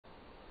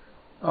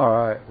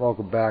Alright,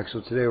 welcome back. So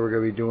today we're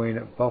going to be doing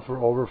buffer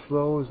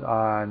overflows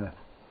on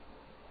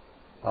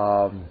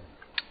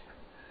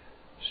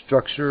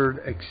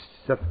structured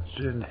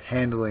exception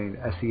handling,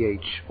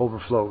 SEH,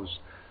 overflows.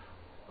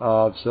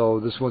 So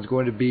this one's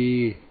going to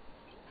be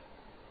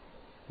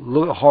a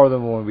little bit harder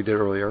than the one we did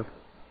earlier.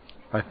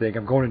 I think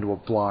I'm going into a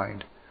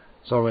blind,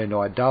 so I don't really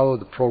know. I downloaded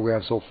the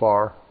program so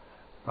far.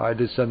 I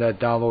did send that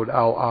download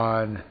out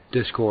on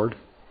Discord.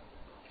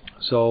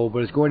 But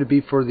it's going to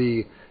be for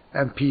the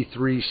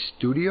MP3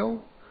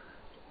 Studio.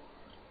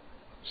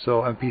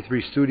 So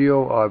MP3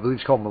 Studio, I believe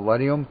it's called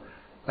Millennium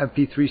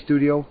MP3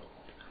 Studio,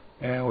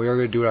 and we are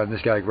going to do it on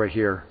this guy right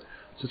here.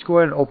 So let's go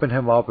ahead and open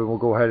him up, and we'll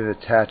go ahead and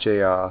attach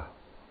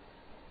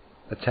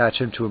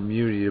him to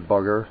Immunity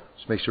Debugger.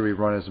 Let's make sure we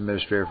run as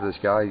administrator for this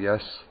guy.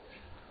 Yes.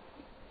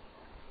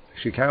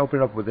 Actually, can I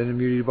open it up within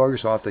Immunity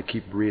Debugger so I don't have to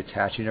keep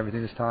reattaching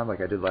everything this time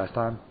like I did last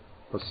time?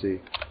 Let's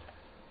see.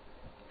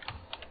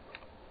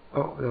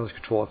 Oh, that was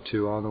Control F2.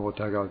 I don't know what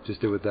the heck I just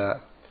did with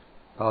that.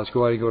 Let's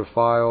go ahead and go to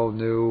File,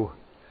 New.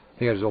 I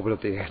think I just opened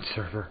up the ad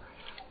server.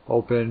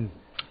 Open,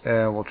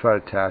 and we'll try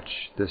to attach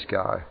this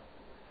guy.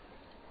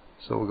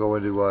 So we'll go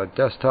into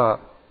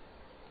Desktop.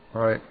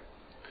 Alright.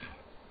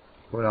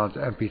 Go down to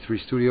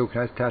MP3 Studio.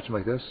 Can I attach him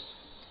like this?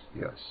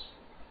 Yes.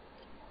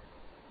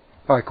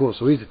 Alright, cool.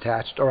 So he's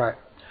attached. Alright.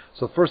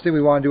 So first thing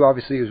we want to do,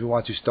 obviously, is we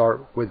want to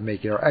start with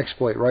making our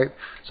exploit, right?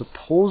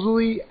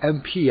 Supposedly,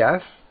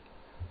 MPF.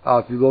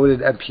 If you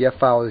loaded an MPF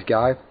file of this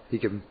guy, he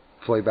can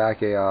play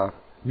back a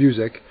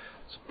music.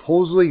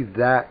 Supposedly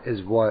that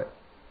is what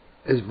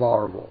is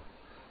vulnerable.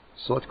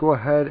 So let's go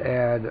ahead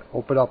and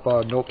open up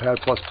Notepad++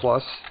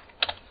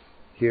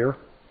 here.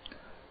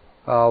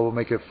 We'll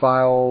make a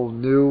file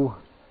new,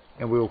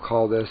 and we will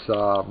call this.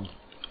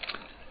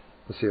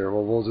 Let's see here.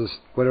 Well, we'll just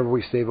whenever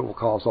we save it, we'll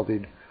call it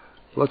something.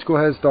 So let's go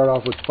ahead and start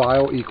off with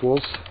file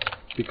equals,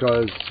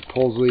 because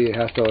supposedly it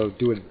has to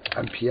do an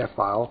MPF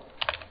file.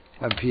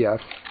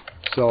 MPF.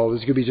 So this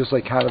is gonna be just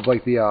like kind of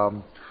like the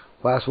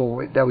last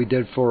one that we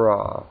did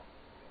for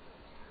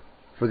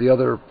the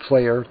other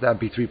player, the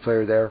MP3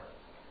 player there,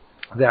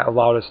 that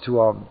allowed us to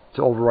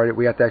overwrite it.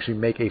 We have to actually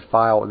make a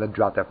file and then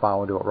drop that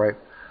file into it, right?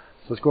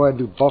 So let's go ahead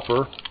and do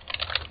buffer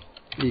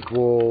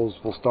equals.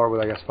 We'll start with,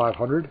 I guess,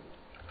 500.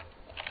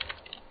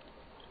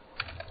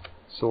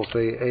 So we'll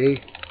say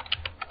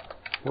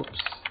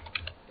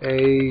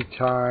A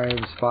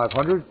times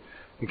 500.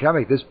 You can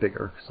make this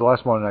bigger. So the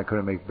last one I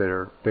couldn't make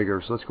bigger.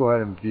 So let's go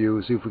ahead and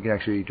view, see if we can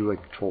actually do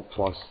like Control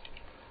plus.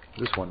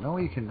 This one, no,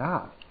 you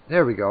cannot.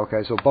 There we go.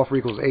 Okay, so buffer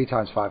equals A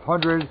times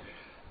 500,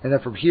 and then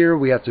from here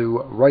we have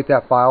to write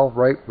that file,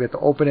 right? We have to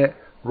open it,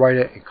 write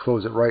it, and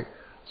close it, right?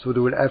 So we'll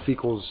do an F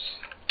equals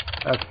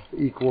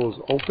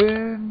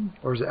open,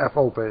 or is it F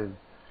open?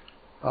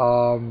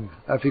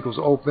 F equals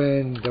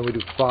open. Then we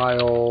do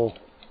file,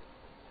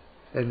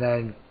 and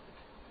then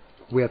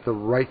we have to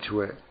write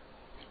to it.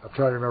 I'm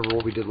trying to remember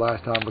what we did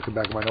last time, looking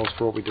back at my notes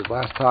for what we did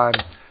last time.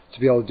 To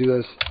be able to do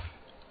this,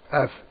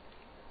 F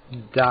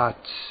dot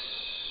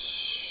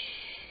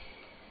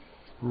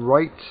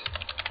write,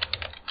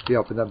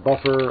 yep, and then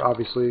buffer,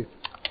 obviously,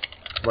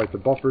 write the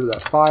buffer to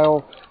that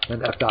file,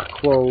 and F dot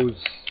close,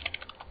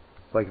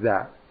 like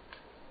that.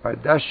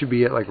 Alright, that should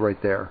be it, like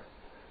right there.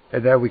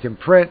 And then we can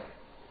print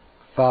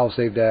file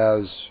saved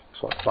as,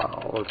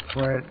 file, or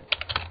print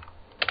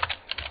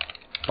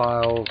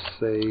file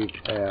saved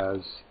as,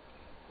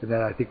 and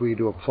then I think we can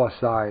do a plus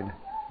sign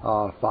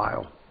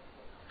file.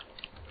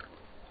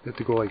 You have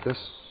to go like this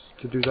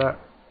to do that.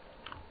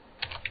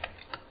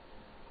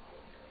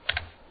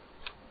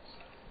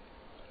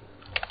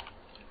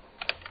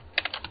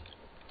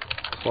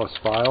 Plus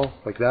file,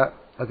 like that,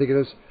 I think it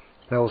is.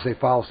 Then we'll say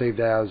file saved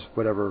as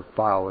whatever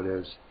file it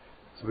is.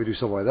 So we do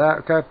something like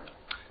that, okay?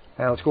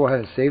 And let's go ahead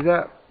and save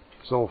that.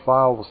 So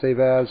file will save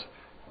as,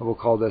 and we'll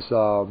call this, I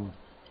don't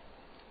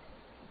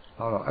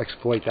know,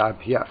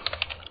 exploit.mpf.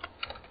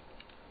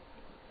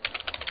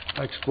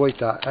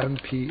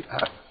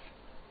 Exploit.mpf,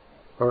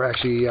 or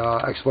actually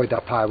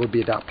exploit.py would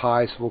be a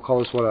 .py, so we'll call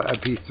this one a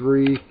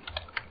mp3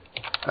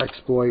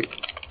 exploit.py.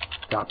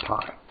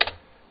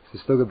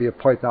 It's still going to be a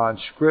Python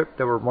script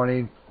that we're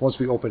running. Once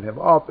we open him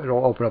up,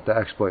 it'll open up the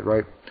exploit,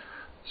 right?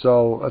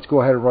 So let's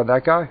go ahead and run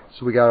that guy.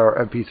 So we got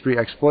our mp3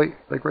 exploit,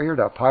 like right here,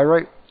 .py,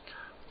 right?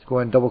 Let's go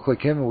ahead and double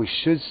click him, and we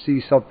should see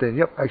something.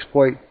 Yep,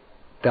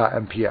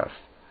 exploit.mpf.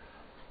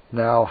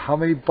 Now, how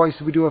many bytes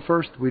did we do at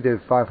first? We did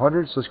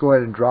 500, so let's go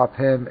ahead and drop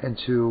him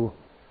into,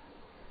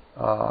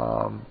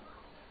 I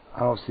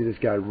don't see this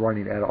guy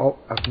running at all.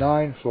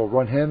 F9, so we'll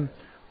run him,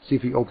 see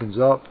if he opens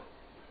up.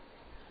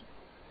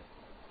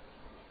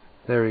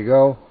 There you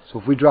go. So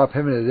if we drop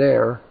him into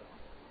there,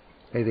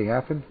 anything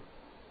happen?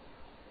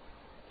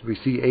 Do we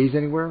see A's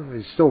anywhere?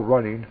 He's still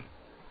running.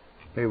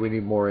 Maybe we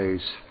need more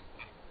A's.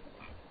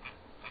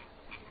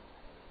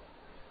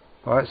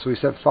 Alright, so we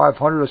said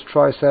 500, let's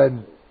try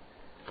said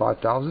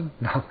 5,000?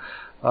 No.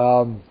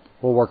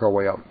 We'll work our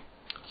way up.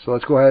 So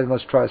let's go ahead and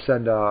let's try to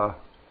send so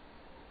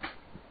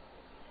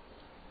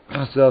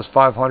that was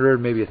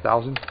 500, maybe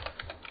 1,000.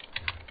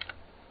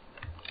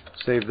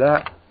 Save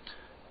that.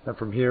 Then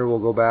from here we'll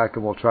go back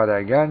and we'll try that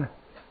again.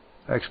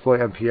 Exploit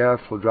MPF,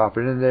 we'll drop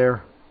it in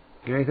there.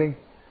 Get anything?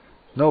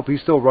 Nope,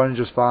 he's still running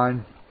just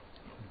fine.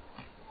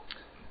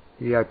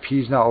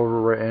 EIP's not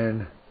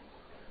overwritten.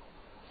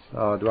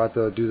 Do I have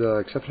to do the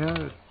exception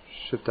here?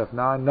 Shift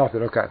F9?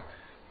 Nothing, okay.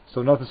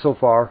 So nothing so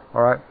far.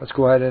 Alright, let's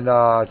go ahead and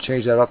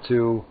change that up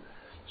to,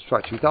 let's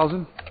try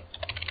 2000.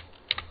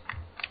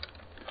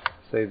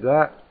 Save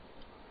that.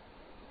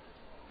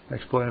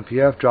 Exploit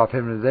MPF, drop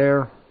him into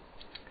there.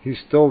 He's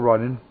still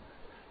running.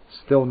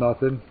 Still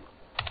nothing.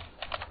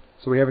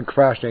 So we haven't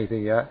crashed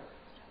anything yet.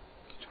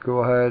 Let's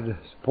go ahead.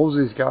 Suppose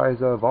these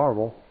guys are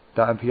vulnerable.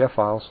 .mpf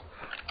files.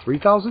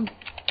 3000?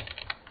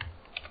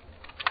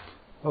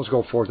 Let's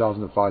go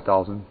 4000 to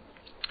 5000.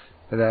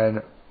 And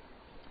then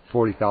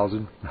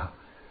 40,000.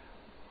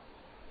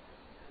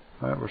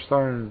 Alright, we're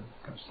starting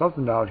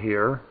something out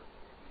here.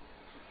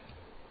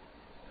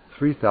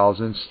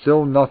 3000.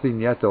 Still nothing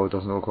yet though, it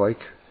doesn't look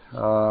like.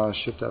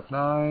 Shift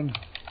F9.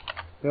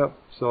 Yep,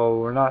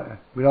 so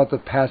we don't have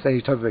to pass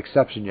any type of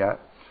exception yet.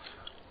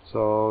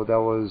 So that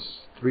was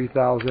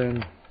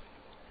 3000.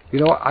 You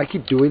know what, I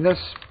keep doing this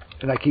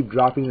and I keep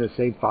dropping in the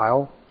same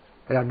file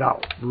and I'm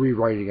not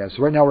rewriting it.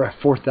 So right now we're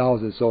at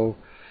 4000, so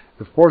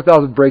if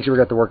 4000 breaks we're going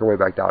to have to work our way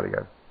back down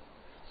again.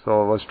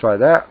 So let's try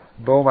that.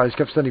 Boom, I just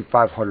kept sending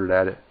 500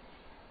 at it.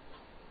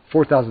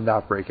 4000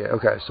 not break it.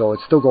 Okay, so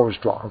it's still going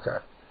strong. Okay.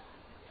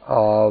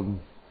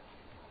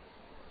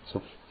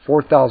 So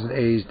 4000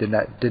 A's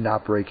did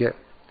not break it.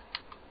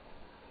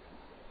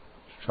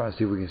 Trying to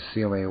see if we can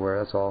see them anywhere,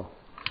 that's all.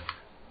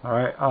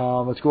 Alright,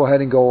 let's go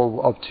ahead and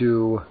go up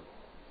to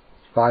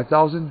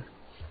 5000.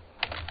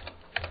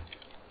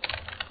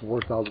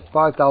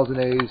 5,000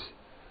 A's.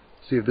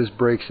 See if this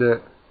breaks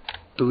it.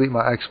 Delete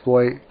my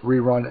exploit.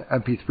 Rerun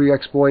MP3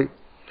 exploit.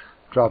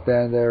 Drop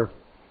that in there.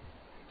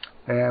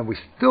 And we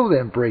still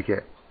didn't break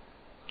it.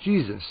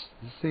 Jesus, is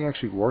this thing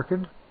actually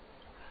working?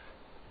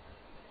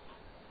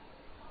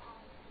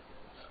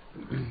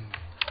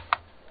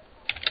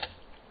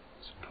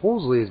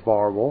 Supposedly it's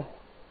borrowable.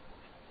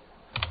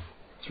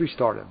 Let's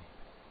restart him.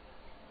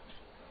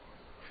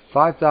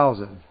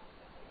 5,000.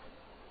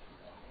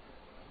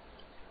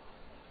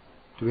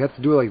 Do we have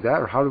to do it like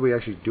that, or how do we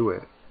actually do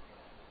it?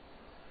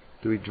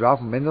 Do we drop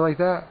them in like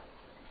that?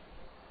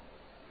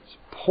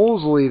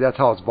 Supposedly that's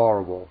how it's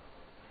borrowable.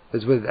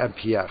 It's with an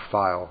MPF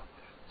file.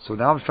 So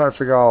now I'm trying to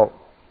figure out,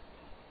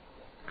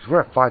 because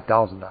we're at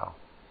 5,000 now.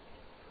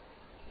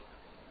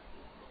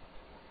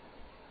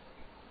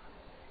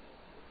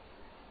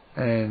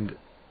 And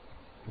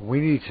we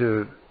need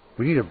to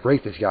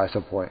break this guy at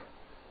some point.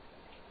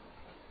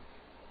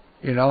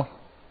 You know?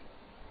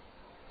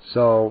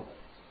 So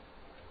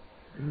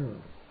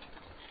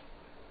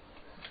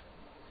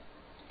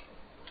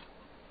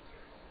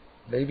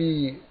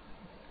maybe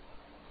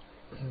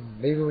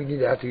we need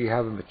to actually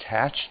have him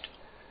attached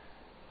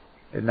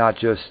and not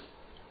just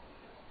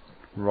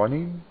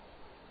running.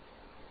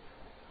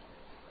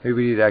 Maybe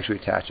we need to actually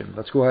attach him.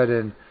 Let's go ahead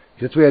and,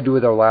 that's what we had to do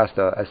with our last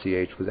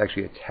SEH, was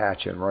actually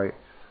attach him, right?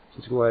 So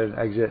let's go ahead and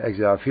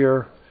exit out of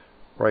here.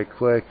 Right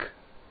click,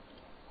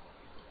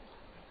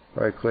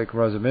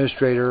 run as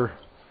administrator.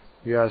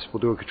 Yes,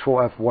 we'll do a Control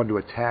F1 to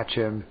attach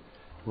him.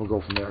 We'll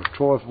go from there.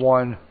 Control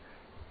F1,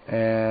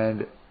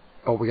 and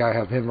oh, we gotta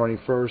have him running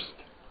first.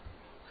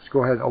 Let's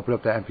go ahead and open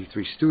up the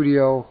MP3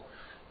 Studio.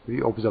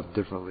 It opens up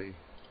differently,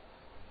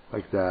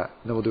 like that.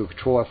 And then we'll do a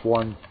Control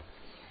F1,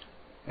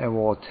 and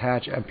we'll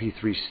attach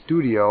MP3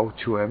 Studio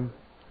to him.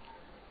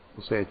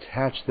 We'll say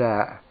attach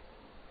that.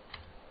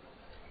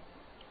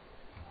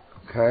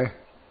 Okay.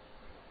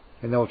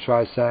 And then we'll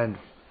try to send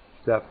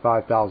that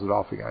 5,000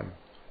 off again.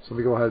 So let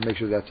me go ahead and make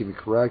sure that's even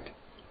correct.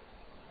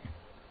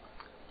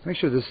 Make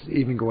sure this is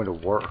even going to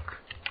work.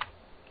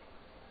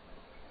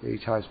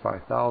 8 times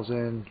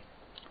 5,000.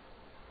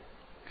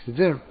 Because it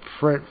didn't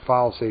print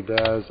file saved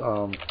as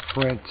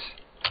print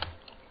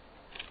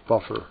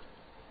buffer.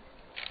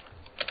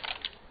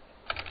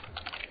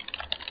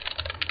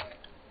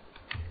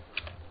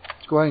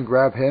 Let's go ahead and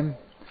grab him.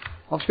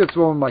 I'm just going to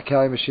throw him in my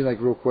Kali machine like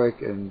real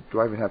quick. And do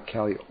I even have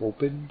Kali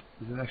opened?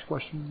 Is the next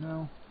question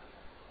now?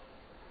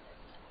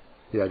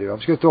 Yeah, I do. I'm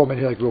just going to throw him in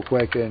here like real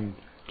quick and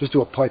just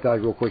do a Python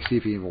like real quick, see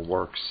if he even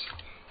works.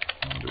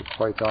 I'll do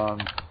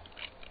Python.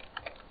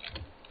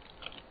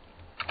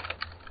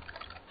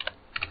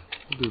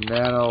 We'll do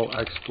nano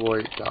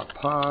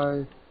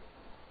exploit.py.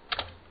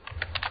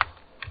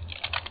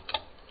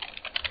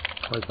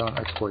 Python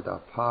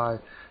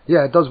exploit.py.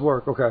 Yeah, it does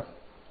work. Okay.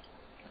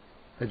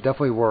 It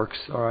definitely works.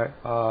 Alright.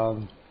 I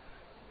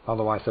don't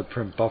know why I said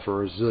print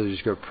buffer. It's really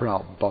just going to print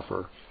out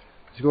buffer.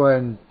 Let's go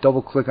ahead and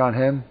double click on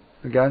him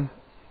again.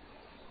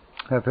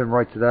 Have him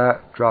right to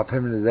that. Drop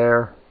him into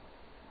there.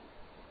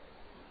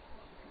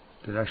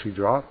 Did it actually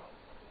drop?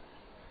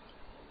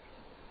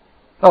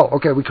 Oh,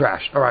 okay, we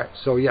crashed. Alright,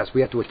 so yes,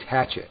 we have to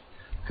attach it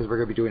because we're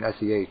going to be doing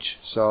SEH.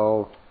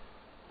 So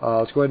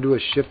let's go ahead and do a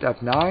Shift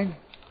F9.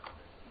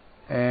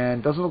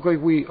 And doesn't look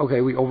like we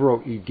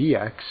overwrote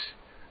EDX.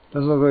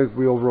 Doesn't look like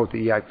we overwrote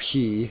the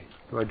EIP.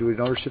 Do I do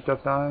another Shift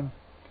F9?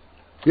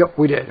 Yep,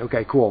 we did.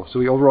 Okay, cool. So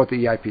we overwrote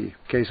the EIP.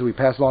 Okay, so we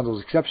passed along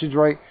those exceptions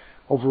right,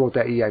 overwrote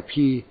that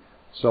EIP,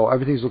 so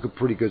everything's looking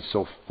pretty good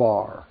so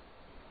far.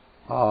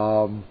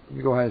 Let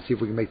me go ahead and see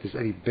if we can make this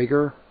any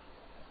bigger.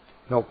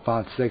 Nope,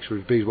 font 6, or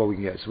as big as what we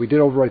can get. So we did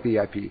overwrite the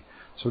EIP.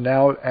 So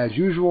now, as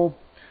usual,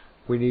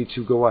 we need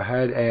to go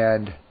ahead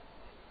and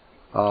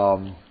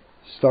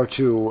start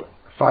to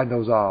find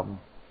those, find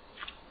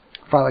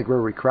like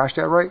where we crashed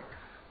at, right?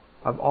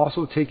 I'm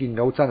also taking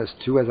notes on this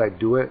too as I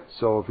do it.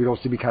 So if you don't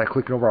see me kind of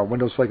clicking over on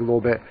Windows for like a little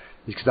bit,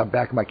 it's because I'm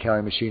back in my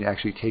Kali machine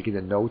actually taking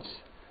the notes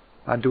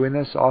on doing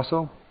this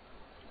also.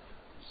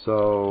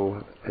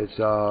 So it's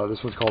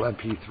this one's called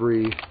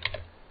MP3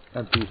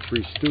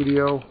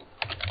 Studio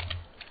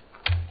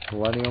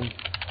Millennium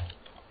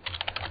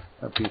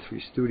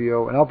MP3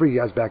 Studio, and I'll bring you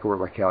guys back over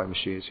to my Kali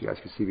machine so you guys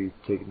can see me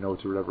taking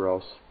notes or whatever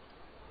else.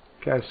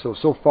 Okay, so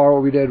far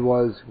what we did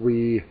was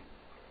we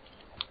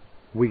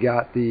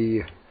got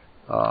the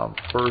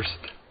first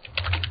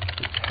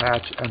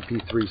attach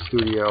MP3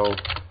 Studio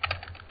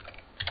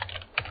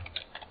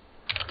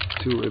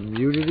to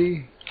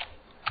immunity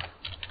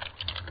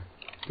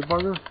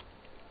debugger.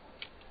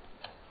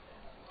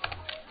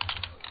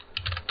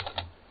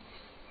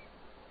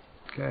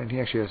 Okay, and he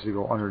actually has to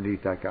go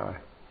underneath that guy.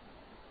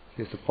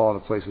 He has to fall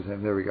into place with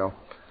him. There we go.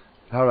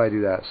 How did I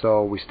do that?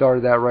 So we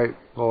started that right.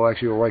 Well,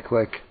 actually, we'll right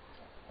click.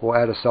 We'll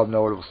add a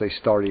subnode. It will say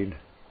starting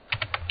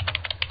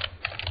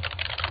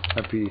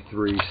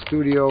MP3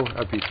 Studio.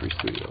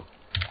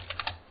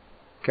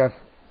 Okay,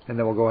 and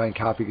then we'll go ahead and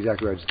copy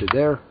exactly what I just did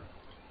there.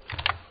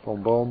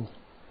 Boom, boom.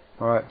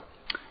 All right.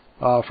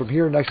 From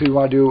here, next thing we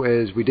want to do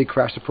is we did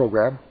crash the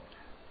program,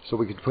 so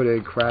we can put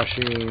in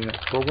crashing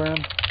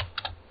program.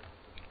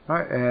 All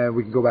right, and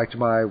we can go back to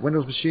my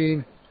Windows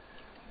machine.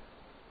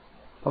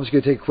 I'm just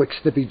going to take a quick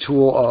snipping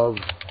tool of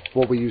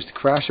what we used to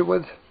crash it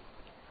with.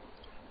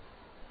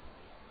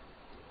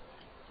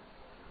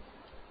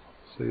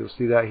 So you'll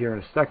see that here in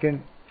a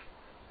second.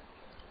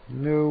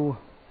 New.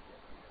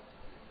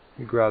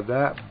 You grab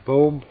that.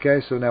 Boom.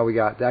 Okay, so now we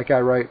got that guy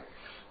right.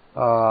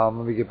 Let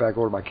me get back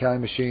over to my Kali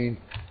machine.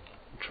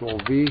 Control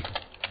V.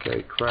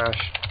 Okay,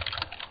 crash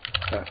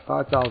at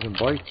 5,000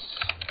 bytes.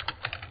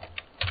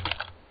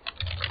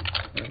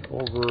 And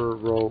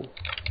overwrote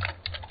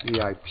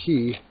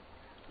EIP.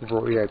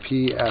 Overwrote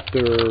EIP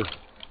after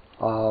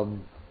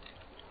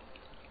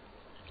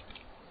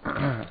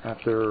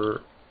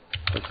after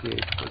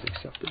SEH was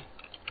accepted.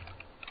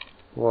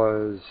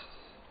 Was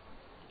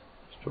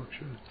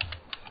structured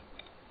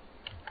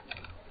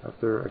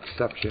after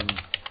exception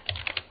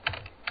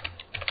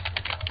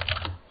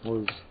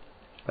was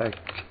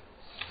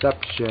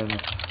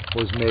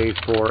made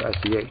for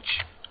SEH.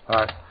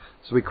 Alright,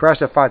 so we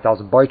crashed at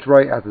 5,000 bytes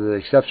right after the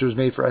exception was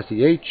made for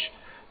SEH.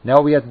 Now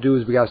what we have to do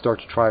is we got to start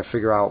to try to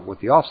figure out what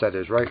the offset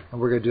is, right? And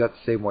we're going to do that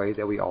the same way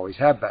that we always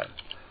have been.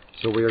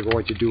 So we are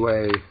going to do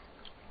a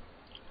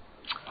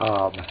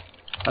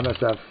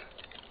MSF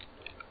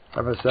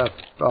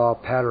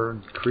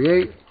pattern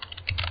create,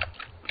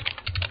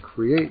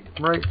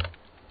 right?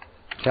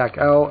 Tac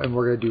L, and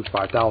we're going to do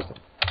 5,000.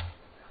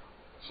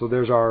 So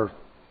there's our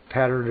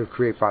pattern to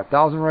create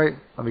 5,000, right?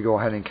 Let me go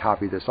ahead and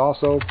copy this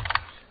also.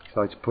 So I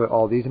like to put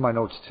all these in my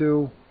notes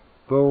too.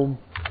 Boom.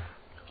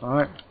 All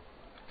right.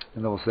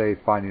 And then we'll say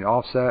finding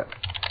offset.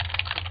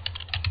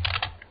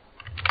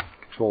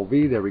 Control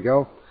V, there we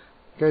go.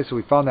 Okay, so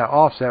we found that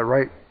offset,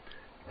 right?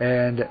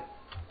 And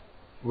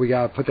we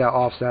got to put that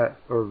offset,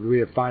 or we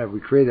have to find it. We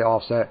created the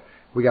offset.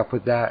 We got to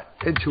put that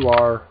into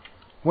our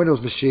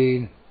Windows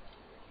machine,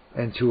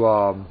 into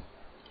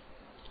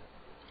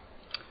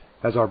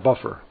as our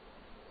buffer.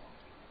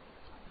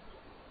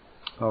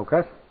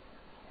 Okay.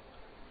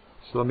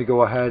 So let me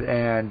go ahead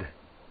and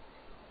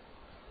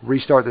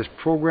restart this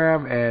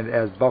program, and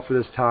as buffer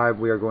this time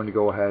we are going to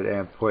go ahead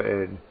and put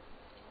in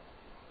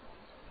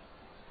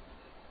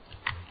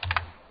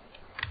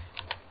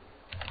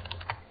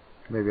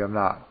maybe I'm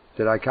not.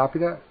 Did I copy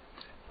that?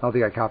 I don't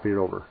think I copied it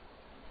over.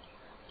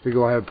 We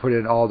go ahead and put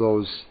in all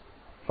those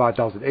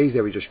 5,000 A's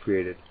that we just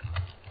created.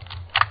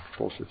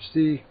 Control Shift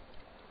C,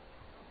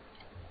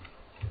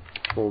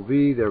 Control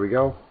V, there we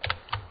go.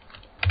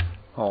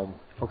 Home.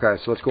 Okay,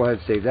 so let's go ahead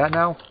and save that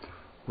now.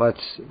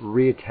 Let's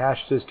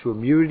reattach this to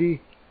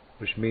immunity,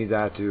 which means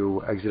I have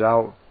to exit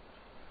out,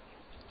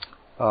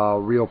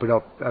 reopen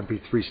up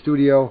MP3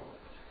 Studio,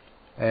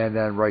 and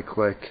then right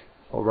click,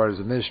 I'll run as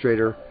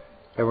administrator,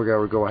 and we're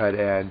going to go ahead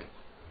and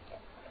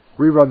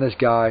rerun this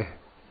guy,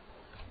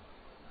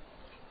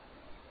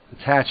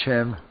 attach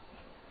him,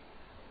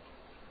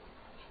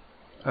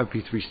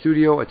 MP3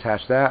 Studio,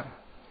 attach that.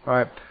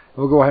 Alright,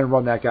 we'll go ahead and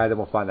run that guy, then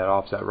we'll find that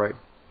offset, right?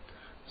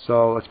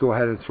 So let's go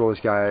ahead and throw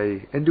this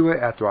guy into it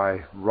after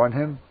I run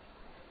him.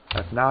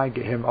 F9,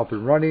 get him up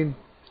and running.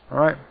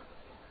 Alright.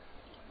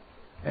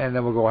 And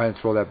then we'll go ahead and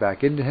throw that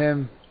back into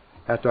him.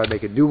 After I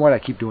make a new one, I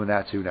keep doing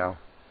that too now.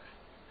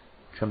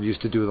 Because I'm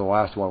used to doing the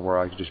last one where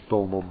I can just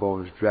boom, boom,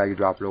 boom, just drag and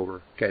drop it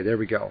over. Okay, there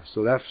we go.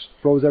 So that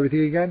froze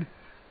everything again.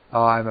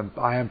 I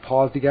am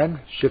paused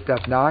again. Shift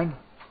F9.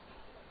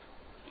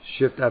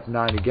 Shift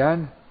F9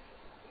 again.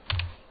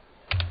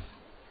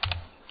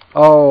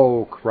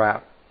 Oh,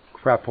 crap.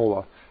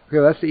 Crapola. Okay,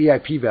 well, that's the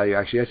EIP value,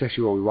 actually. That's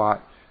actually what we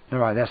want.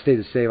 Never mind, that stayed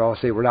the same. I'll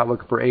say we're not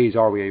looking for A's,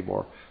 are we,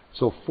 anymore?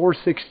 So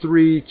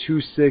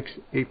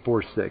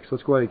 463-26846.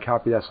 Let's go ahead and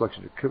copy that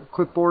selection to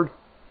clipboard.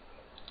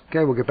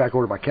 Okay, we'll get back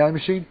over to my counting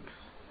machine.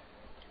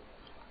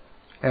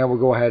 And we'll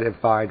go ahead and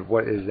find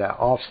what is that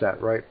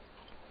offset, right?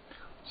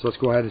 So let's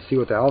go ahead and see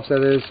what that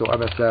offset is. So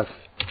MSF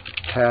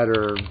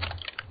pattern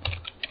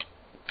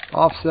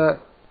offset.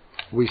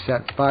 We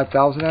sent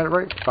 5,000 at it,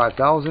 right?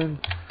 5,000.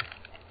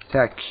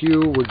 Tac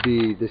Q would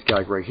be this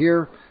guy right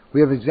here.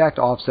 We have an exact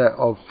offset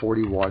of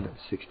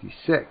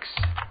 4166.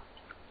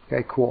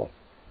 Okay, cool.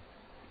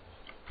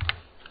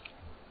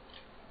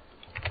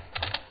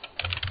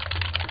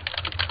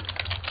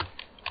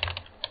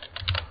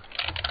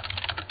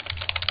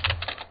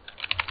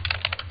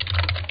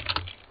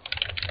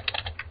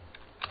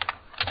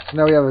 So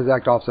now we have an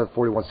exact offset of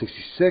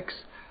 4166.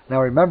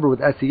 Now remember with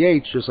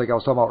SEH, just like I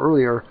was talking about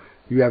earlier,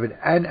 you have an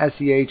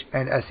NSEH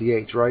and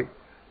SEH, right?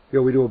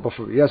 We do a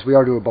buffer. Yes, we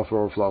are doing buffer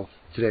overflow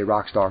today,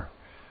 Rockstar.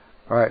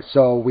 Alright,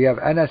 so we have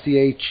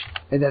NSEH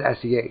and then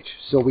SEH.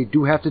 So we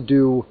do have to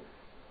do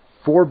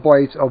 4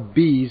 bytes of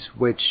B's,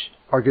 which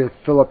are going to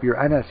fill up your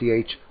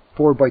NSEH,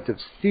 4 bytes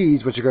of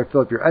C's, which are going to fill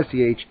up your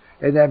SEH,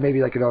 and then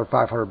maybe like another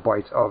 500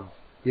 bytes of,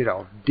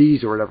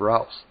 D's or whatever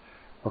else.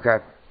 Okay?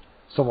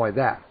 Something like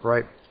that,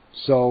 right?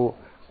 So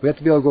we have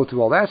to be able to go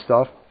through all that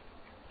stuff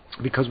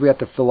because we have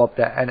to fill up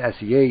that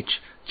NSEH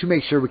to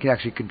make sure we can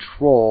actually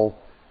control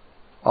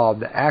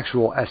the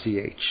actual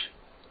SEH.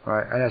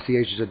 Right?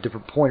 NSEH is a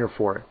different pointer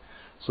for it.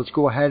 So let's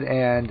go ahead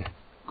and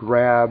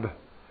grab,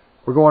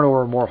 we're going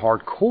over a more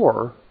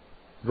hardcore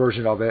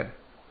version of it.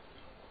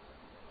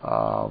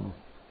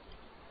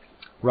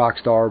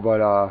 Rockstar,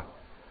 but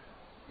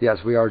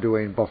yes, we are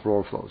doing buffer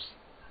overflows.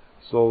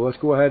 So let's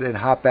go ahead and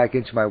hop back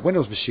into my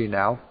Windows machine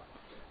now.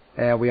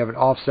 And we have an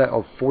offset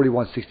of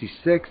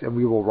 4166, and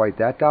we will write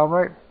that down,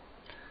 right?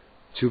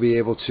 To be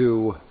able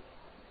to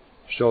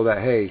show that,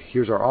 hey,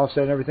 here's our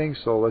offset and everything.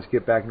 So let's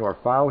get back into our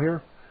file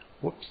here.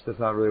 Whoops, that's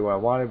not really what I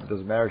wanted, but it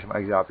doesn't matter. I'm going to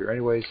exit out here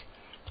anyways.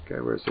 Okay,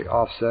 where's the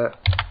offset?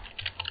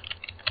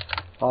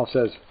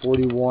 Offset is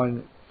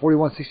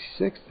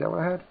 4166, is that what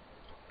I had?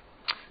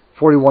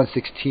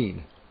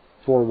 4116,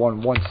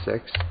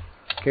 4116.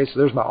 Okay, so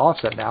there's my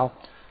offset now.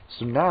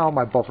 So now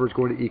my buffer is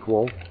going to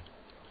equal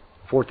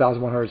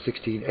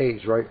 4,116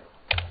 A's, right?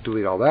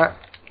 Delete all that.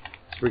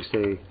 So we can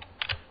say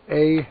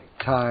A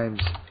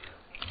times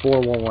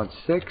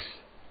 4116.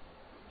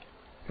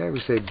 Okay, we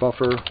say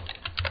buffer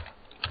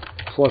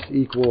plus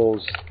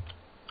equals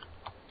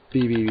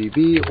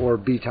B, or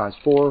B times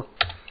 4.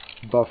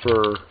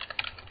 Buffer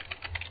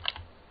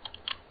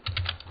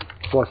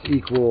plus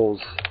equals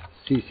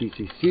C.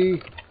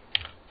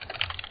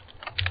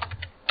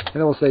 And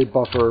then we'll say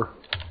buffer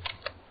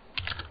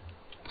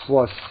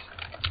plus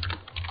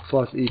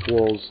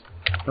equals,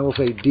 and we'll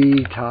say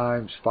D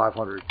times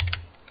 500.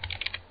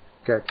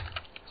 Okay.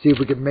 See if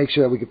we can make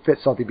sure that we can fit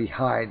something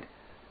behind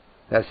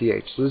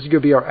SEH. So this is going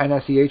to be our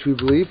NSEH, we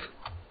believe.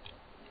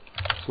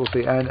 So we'll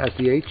say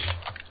NSEH.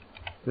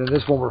 And then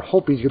this one we're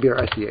hoping is going to be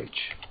our SEH.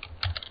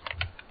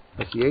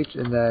 SEH,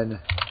 and then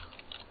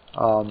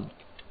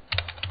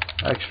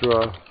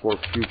extra for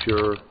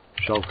future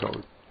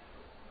shellcode.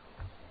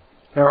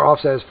 And our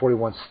offset is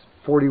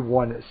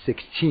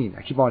 4116.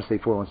 I keep on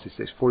saying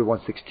 4166.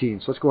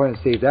 4116. So let's go ahead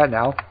and save that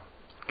now.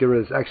 Get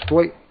rid of this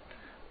exploit.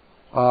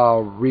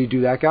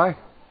 Redo that guy.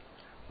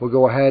 We'll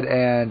go ahead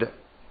and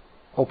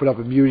open up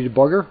Immunity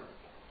Debugger.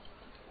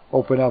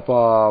 Open up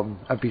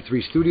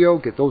MP3 Studio.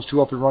 Get those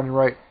two up and running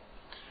right.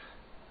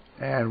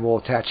 And we'll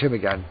attach him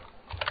again.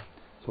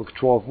 So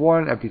Control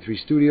F1, MP3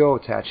 Studio,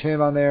 attach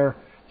him on there.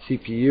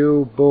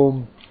 CPU,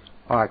 boom.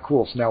 Alright,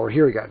 cool. So now we're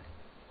here again.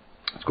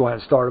 Let's go ahead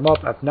and start him up.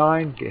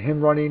 F9, get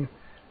him running.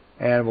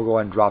 And we'll go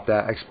ahead and drop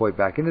that exploit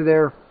back into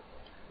there.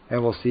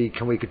 And we'll see,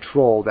 can we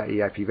control that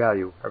EIP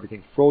value?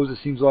 Everything froze, it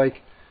seems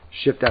like.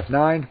 Shift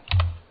F9.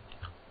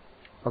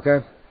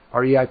 Okay.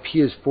 Our EIP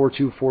is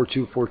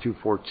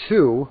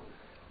 42424242.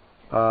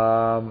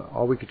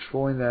 Are we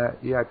controlling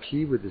that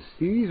EIP with the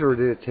C's, or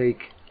did it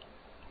take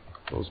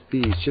those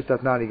B's? Shift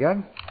F9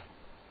 again.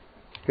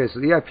 Okay,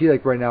 so the EIP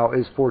like right now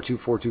is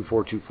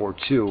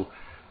 42424242.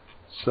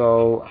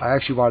 So I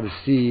actually wanted to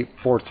see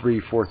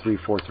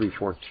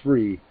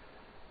 43434343,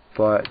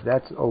 but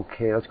that's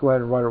okay. Let's go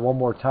ahead and run it one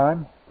more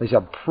time. At least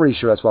I'm pretty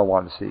sure that's what I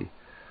wanted to see.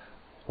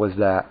 Was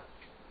that,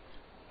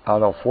 I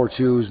don't know,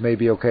 42s may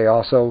be okay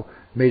also.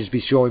 May just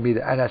be showing me the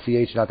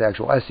NSEH, not the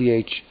actual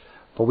SEH,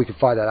 but we can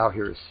find that out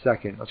here in a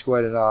second. Let's go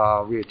ahead and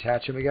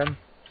reattach him again.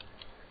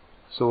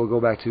 So we'll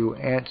go back to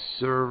Ant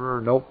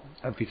Server, nope,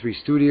 MP3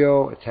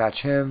 Studio,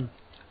 attach him.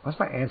 Why's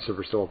my Ant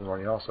Server still up and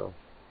running also?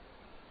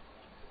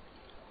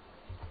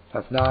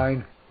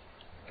 F9.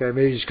 Okay,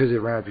 maybe just because it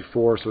ran it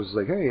before, so it's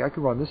like, hey, I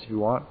can run this if you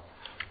want.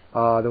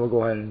 Then we'll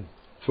go ahead and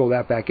throw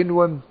that back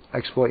into him,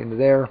 exploit into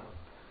there.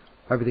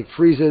 Everything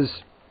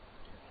freezes.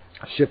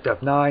 Shift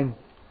F9.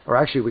 Or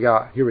actually,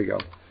 here we go.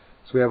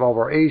 So we have all of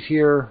our A's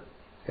here.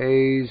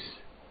 A's.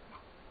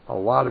 A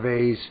lot of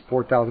A's.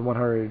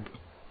 4,100.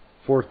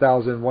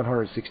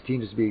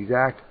 4,116 just to be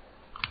exact.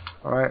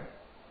 Alright.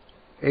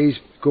 A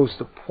goes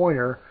to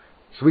pointer.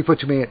 So we put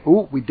too many in.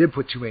 Ooh, we did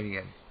put too many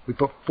in. We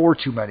put 4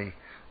 too many.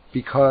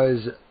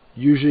 Because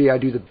usually I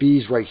do the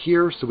B's right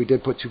here. So we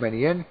did put too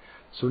many in.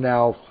 So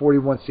now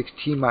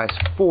 4116 minus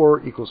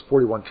 4 equals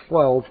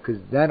 4112.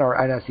 Because then our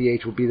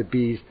NSEH will be the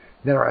B's.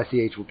 Then our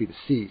SEH will be the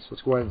C's. So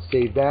let's go ahead and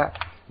save that.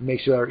 And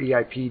make sure that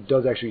our EIP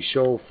does actually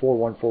show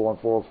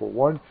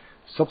 41414041.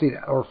 Something,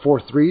 or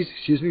 43s,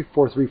 excuse me,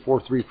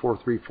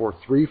 43434343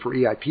 for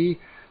EIP.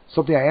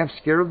 Something I am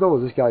scared of though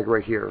is this guy like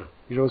right here.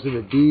 You notice in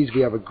the D's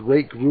we have a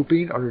great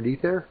grouping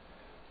underneath there,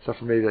 except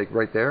for maybe like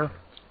right there.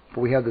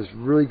 But we have this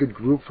really good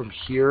group from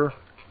here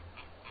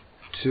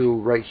to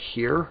right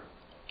here,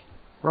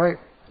 right?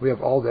 We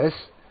have all this,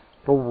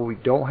 but what we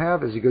don't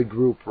have is a good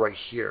group right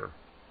here.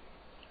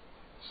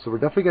 So we're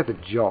definitely got to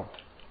jump.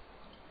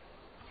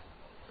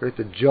 We have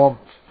to jump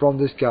from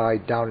this guy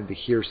down into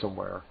here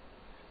somewhere.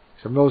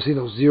 So I'm noticing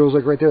those zeros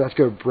like right there. That's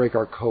going to break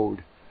our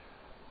code.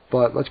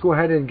 But let's go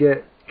ahead and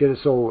get it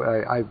so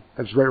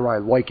it's right where I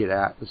like it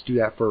at. Let's do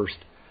that first.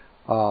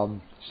 So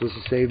this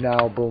is saved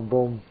now. Boom,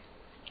 boom.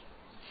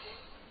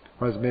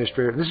 Run as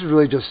administrator. This is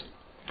really just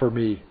for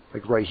me,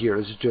 like right here.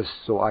 This is just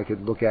so I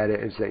can look at it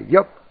and say,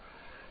 yep.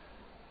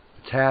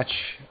 Attach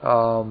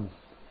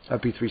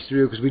MP3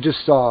 Studio, because we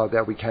just saw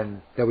that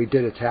we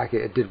did attack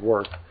it. It did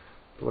work.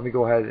 But let me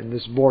go ahead, and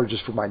this is more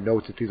just for my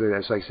notes and things like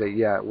that. So I say,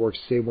 yeah, it works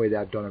the same way that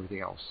I've done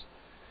everything else.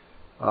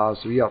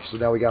 So yeah, so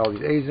now we got all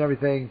these A's and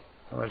everything.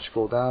 I'm going to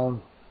scroll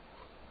down.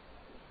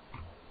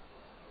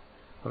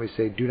 Let me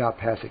say do not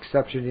pass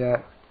exception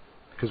yet,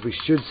 because we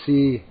should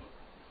see.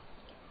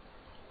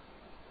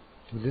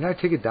 Didn't I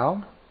take it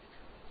down?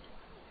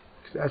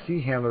 Because the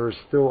SE handler is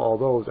still all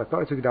those. I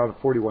thought I took it down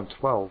to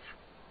 4112.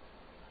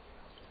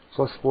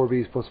 Plus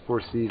 4B's plus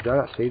 4C's. Did I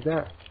not save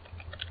that?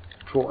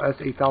 Control S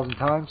 8,000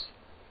 times.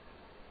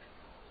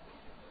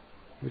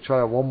 Let me try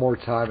that one more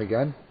time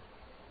again.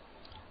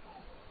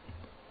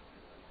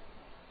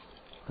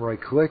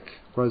 Right click,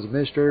 run as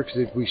administrator,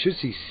 because we should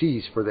see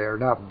C's for there,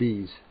 not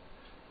B's.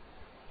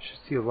 Should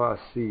see a lot of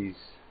C's.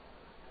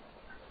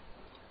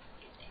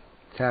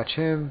 Attach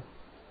him.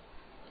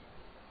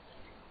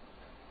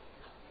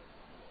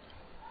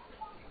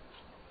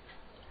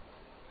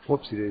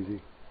 Whoopsie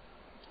daisy.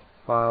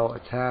 File,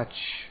 attach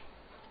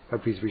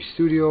MP3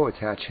 Studio,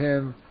 attach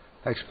him,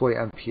 exploit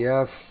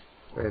MPF,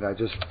 and I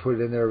just put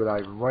it in there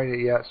without even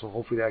writing it yet, so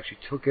hopefully they actually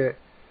took it.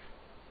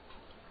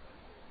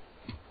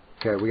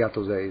 Okay, we got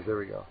those A's, there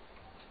we go.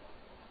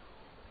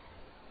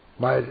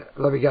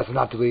 Let me guess, I'm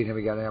not deleting him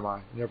again, am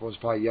I? And everyone's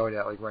probably yelling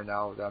at like right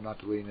now that I'm not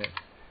deleting it,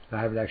 and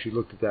I haven't actually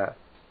looked at that.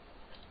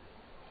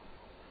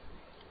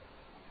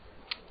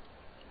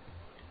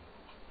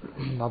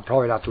 I'm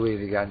probably not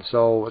deleting it again,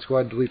 so let's go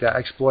ahead and delete that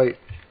exploit.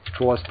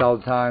 Control S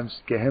 1,000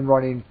 times, get him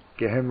running,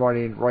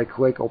 right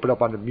click, open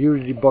up on the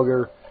Immunity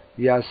debugger,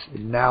 yes,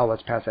 and now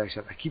let's pass that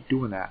exception. I keep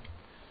doing that.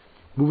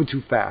 Moving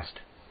too fast.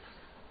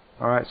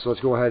 Alright, so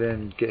let's go ahead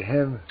and get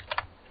him,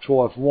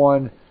 Control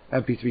F1,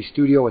 MP3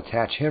 Studio,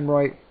 attach him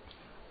right,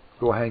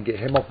 go ahead and get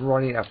him up and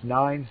running,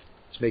 F9,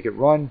 let's make it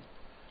run,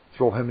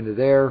 throw him into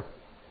there.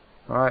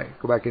 Alright,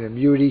 go back into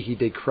Immunity, he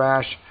did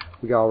crash,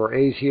 we got our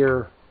A's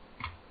here.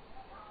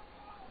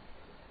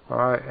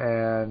 Alright,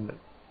 and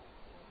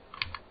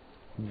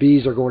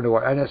B's are going to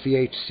our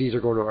NSEH, C's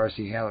are going to our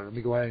SE handler. Let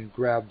me go ahead and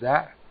grab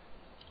that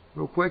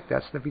real quick,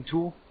 that snipping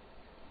tool.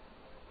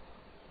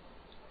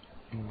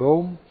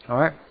 Boom.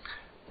 Alright.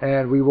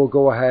 And we will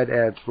go ahead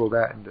and throw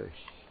that into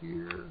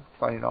here.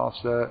 Finding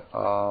offset.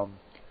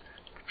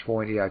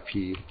 Controlling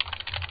EIP.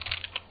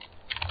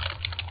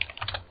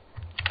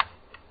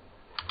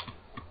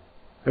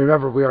 And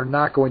remember, we are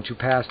not going to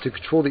pass to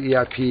control the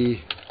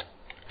EIP.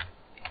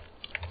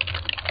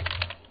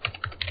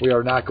 We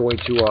are not going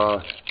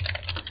to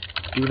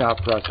do not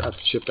press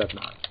Shift F9.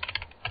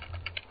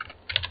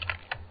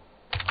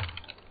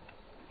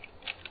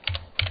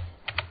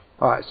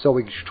 Alright, so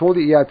we control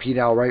the EIP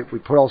now, right? We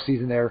put all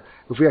C's in there.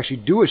 If we actually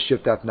do a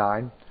Shift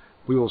F9,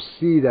 we will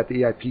see that the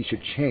EIP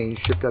should change.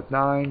 Shift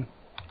F9.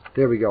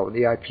 There we go.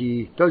 The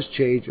EIP does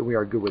change, and we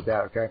are good with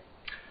that, okay?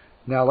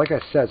 Now, like I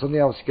said, something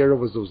I was scared of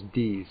was those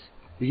D's.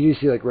 You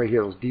can see, like right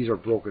here, those D's are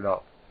broken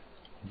up.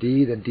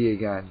 D, then D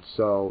again.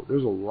 So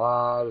there's a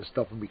lot of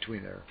stuff in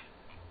between there.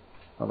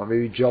 I don't know,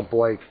 maybe jump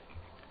like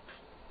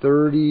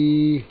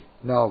 30.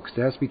 No, because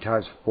it has to be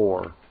times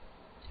 4.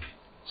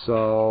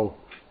 So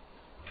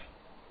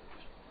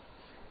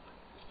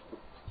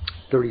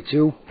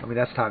 32. I mean,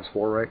 that's times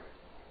 4, right?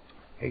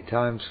 8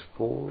 times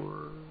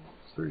 4.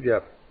 30, yeah.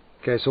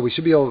 Okay, so we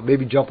should be able to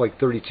maybe jump like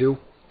 32.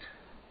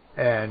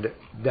 And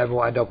then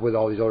we'll end up with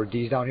all these other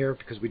D's down here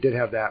because we did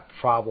have that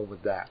problem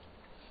with that.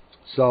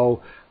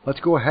 So let's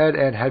go ahead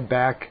and head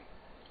back,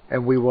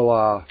 and we will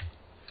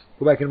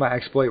go back into my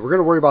exploit. We're going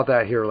to worry about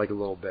that here like a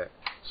little bit.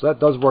 So that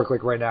does work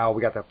like right now.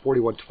 We got that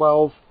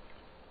 4112.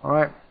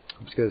 Alright,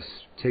 I'm just going to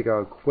take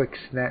a quick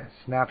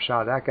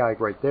snapshot of that guy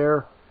right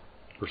there.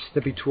 For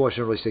snippy tool, I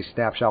shouldn't really say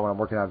snapshot when I'm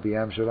working on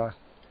VM, should I?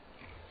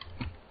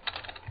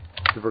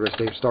 If we're going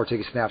to start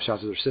taking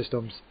snapshots of their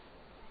systems.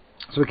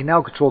 So we can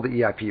now control the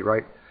EIP,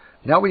 right?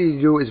 Now what we need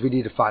to do is we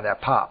need to find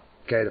that pop,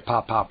 okay, the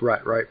pop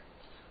ret, right?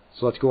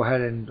 So let's go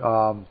ahead and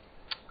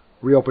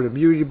reopen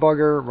Immunity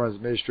Debugger, run as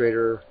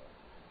administrator,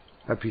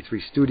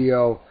 MP3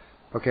 Studio,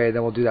 okay,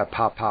 then we'll do that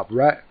pop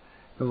ret,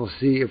 and we'll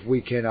see if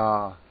we can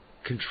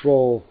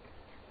control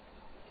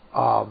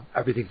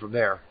everything from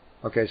there.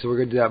 Okay, so we're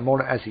going to do that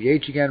Mona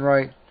SEH again,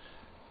 right?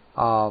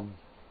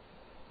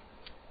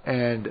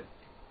 And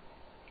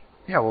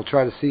yeah, we'll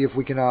try to see if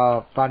we can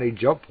find a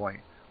jump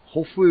point.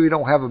 Hopefully we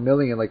don't have a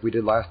million like we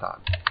did last time.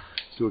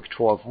 Let's do a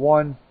Control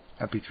F1,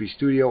 MP3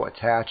 Studio,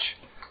 attach.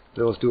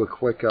 Then let's do a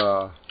quick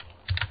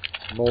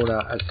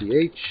Mona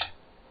SEH.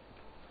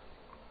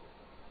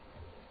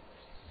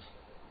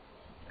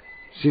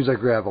 Seems like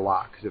we're going to have a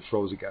lot because it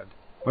froze again.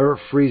 Whenever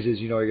it freezes,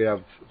 you know, you're going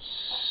to have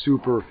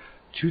super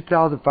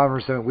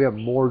 2,507. We have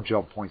more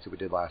jump points than we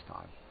did last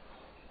time.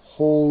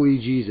 Holy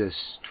Jesus,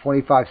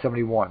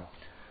 2571.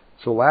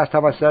 So last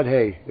time I said,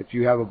 hey, if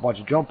you have a bunch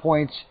of jump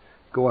points,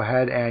 go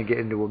ahead and get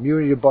into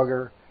Immunity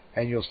Debugger,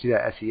 and you'll see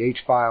that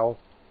SEH file.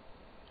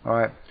 All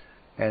right,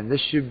 and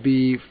this should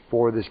be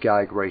for this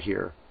guy right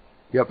here.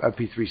 Yep,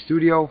 MP3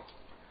 Studio.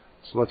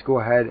 So let's go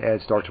ahead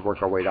and start to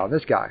work our way down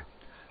this guy.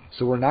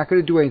 So we're not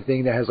going to do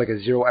anything that has like a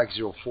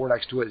 0x04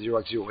 next to it,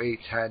 0x08,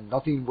 10,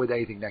 nothing with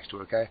anything next to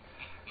it, okay?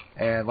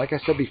 And like I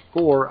said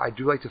before, I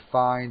do like to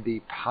find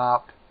the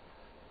pop,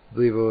 I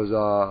believe it was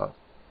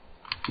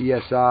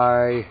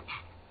ESI.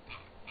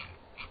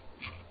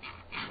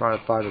 Trying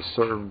to find a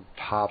certain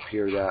pop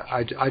here that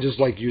I just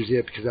like using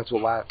it because that's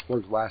what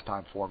worked last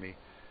time for me.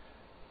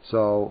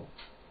 So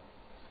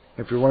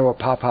if you're wondering what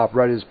pop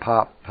ret is,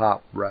 pop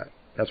ret.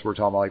 That's what we're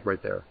talking about, like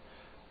right there.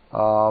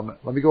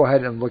 Let me go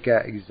ahead and look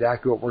at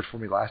exactly what worked for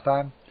me last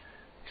time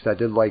because I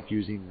did like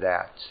using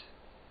that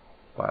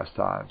last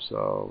time.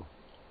 So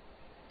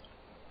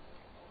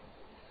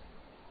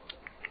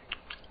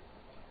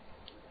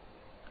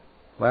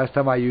last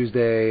time I used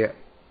a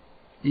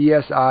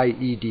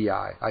ESI-EDI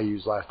I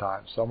used last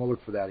time, so I'm going to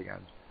look for that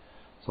again.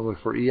 So I'm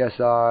looking for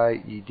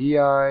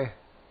ESI-EDI.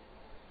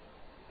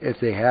 If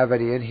they have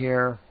any in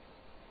here,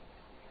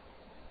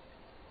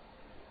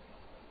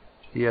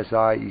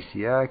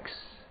 ESI-ECX,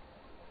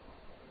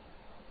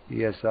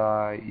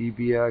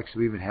 ESI-EBX.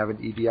 We even have an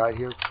EDI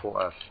here.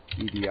 Control F,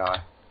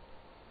 EDI.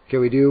 Okay,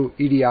 we do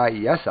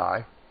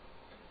EDI-ESI.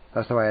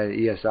 Last time I had an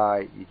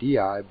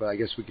ESI-EDI, but I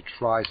guess we could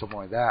try something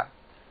like that.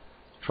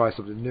 Try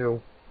something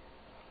new.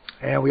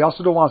 And we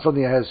also don't want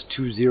something that has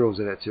 2 zeros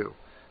in it too,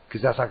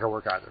 because that's not going to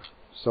work either.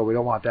 So we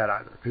don't want that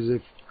either,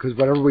 because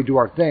whenever we do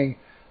our thing,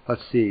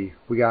 let's see,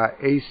 we got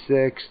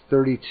A6,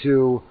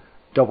 32,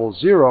 double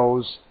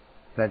zeros,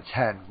 then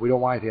 10. We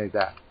don't want anything like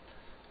that.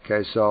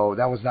 Okay, so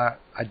that was not,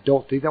 I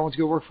don't think that one's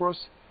going to work for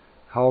us.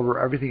 However,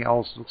 everything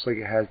else looks like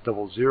it has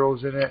double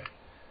zeros in it,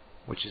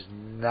 which is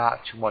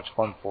not too much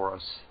fun for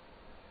us.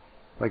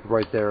 Like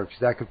right there, because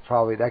that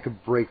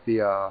could break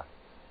the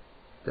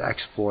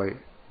exploit.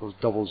 Those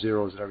double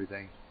zeros and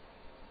everything.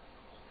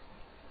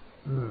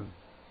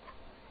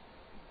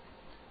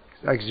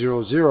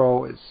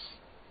 X00 is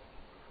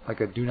like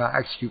a do not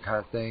execute kind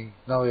of thing.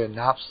 Not only a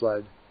NOP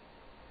sled,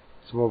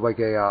 it's more like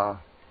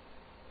a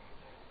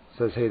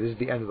says, hey, this is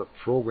the end of the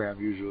program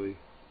usually.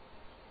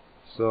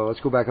 So let's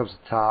go back up to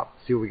the top,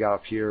 see what we got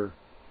up here.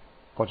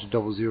 Bunch of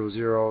double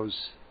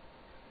zeros.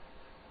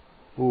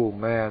 Ooh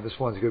man, this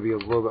one's gonna be a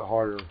little bit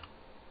harder.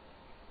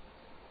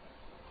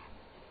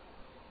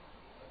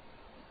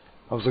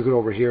 I was looking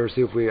over here,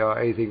 see if we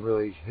anything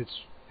really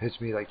hits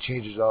me, like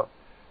changes up,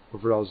 or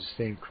if it was the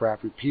same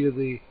crap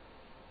repeatedly.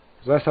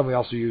 Because last time we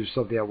also used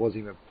something that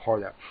wasn't even part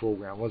of that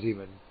program, wasn't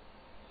even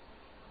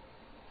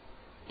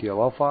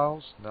DLL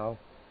files. No.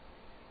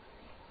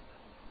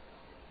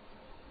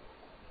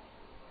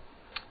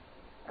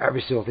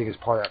 Every single thing is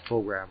part of that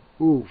program.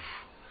 Oof.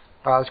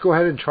 Let's go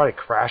ahead and try to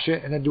crash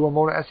it and then do a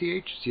Mona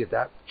SEH. See if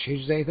that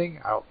changes anything.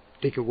 I don't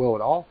think it will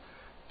at all.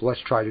 But let's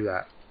try to do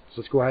that.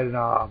 So let's go ahead and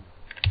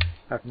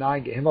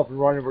F9, get him up and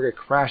running. We're going to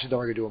crash it, then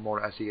we're going to do a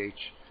Mona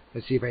SEH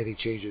and see if anything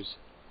changes.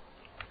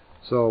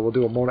 So we'll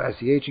do a Mona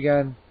SEH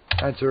again.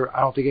 Enter.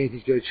 I don't think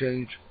anything's going to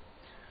change,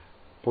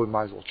 but we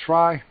might as well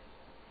try.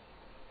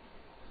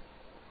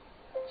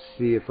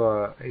 See if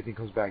anything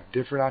comes back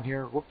different on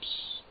here.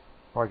 Whoops.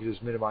 Or I can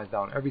just minimize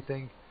down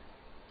everything.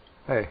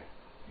 Hey,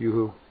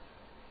 yoo-hoo.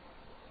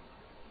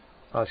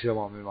 See, I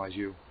want to minimize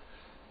you.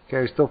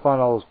 Okay, still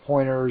found all those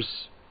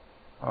pointers.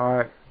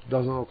 Alright,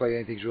 doesn't look like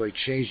anything's really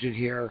changed in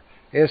here.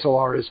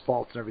 ASLR is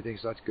false and everything,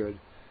 so that's good.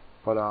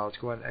 But let's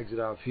go ahead and exit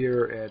out of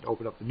here and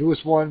open up the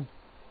newest one.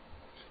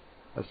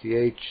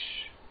 SEH.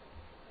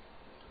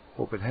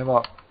 Open him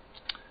up.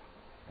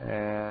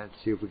 And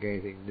see if we get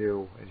anything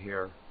new in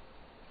here.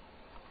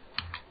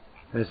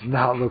 And it's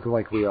not looking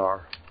like we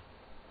are.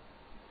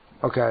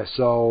 Okay,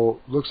 so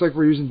looks like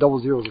we're using double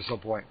zeros at some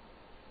point.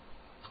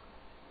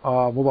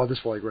 What about this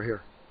flag right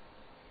here?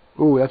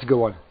 Ooh, that's a good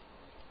one.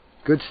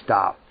 Good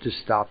stop. Just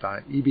stopped on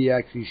it.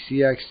 EBX,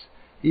 ECX,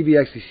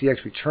 EBX,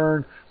 ECX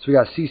return. So we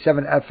got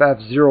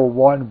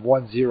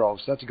C7FF0110.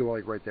 So that's a good one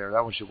like right there.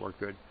 That one should work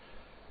good.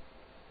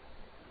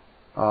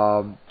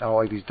 I don't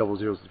like these double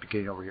zeros at the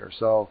beginning over here.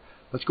 So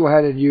let's go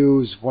ahead and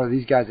use one of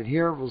these guys in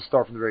here. We'll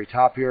start from the very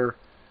top here.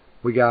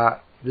 We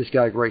got this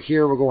guy right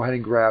here. We'll go ahead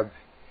and grab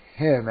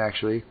him,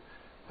 actually,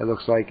 it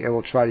looks like, and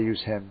we'll try to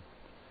use him.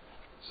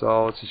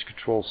 So let's just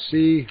Control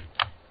C.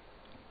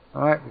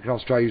 Alright, we can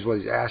also try to use one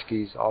of these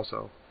ASCIIs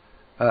also.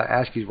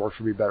 ASCIIs worked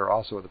for me better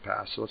also in the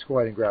past. So let's go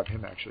ahead and grab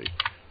him, actually.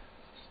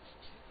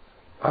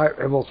 Alright,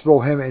 and we'll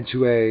throw him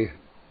into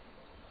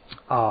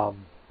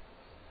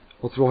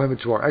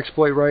our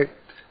exploit, right?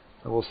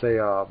 And we'll say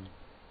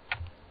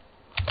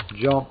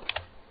jump.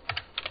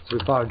 So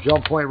we found a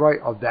jump point, right,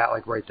 of that,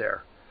 like right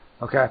there.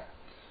 Okay.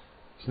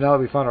 So now that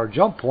we found our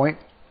jump point,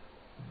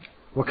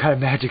 what kind of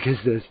magic is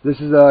this? This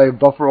is a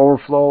buffer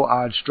overflow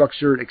on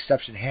structured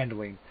exception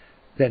handling.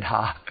 Then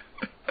ha.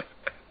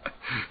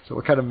 So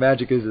what kind of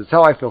magic is this? It's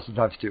how I feel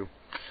sometimes too.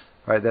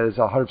 All right, that is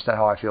 100%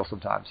 how I feel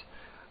sometimes.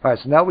 All right,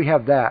 so now we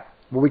have that.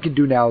 What we can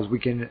do now is we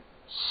can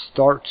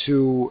start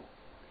to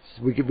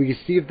we can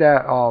see if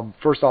that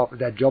first off, if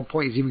that jump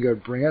point is even going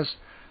to bring us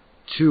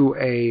to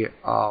a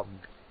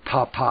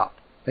pop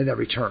and then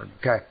return.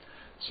 Okay,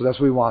 so that's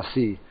what we want to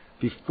see.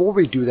 Before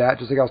we do that,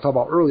 just like I was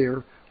talking about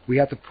earlier, we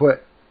have to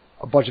put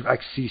a bunch of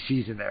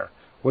XCCs in there,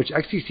 which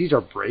XCCs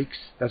are breaks.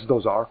 That's what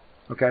those are.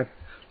 Okay,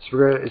 so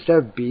we're gonna, instead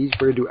of B's,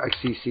 we're gonna do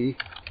XCC,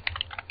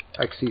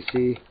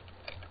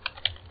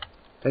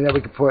 and then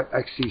we can put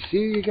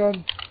XCC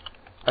again,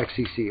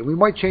 XCC, and we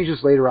might change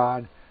this later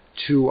on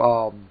to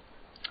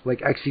like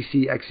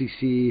XCC,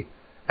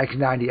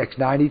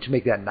 X90 to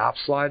make that knob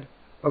slide.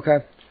 Okay,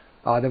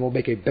 then we'll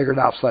make a bigger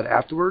knob slide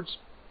afterwards.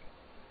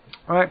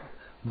 All right,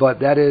 but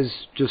that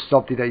is just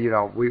something that, you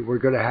know, we're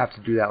going to have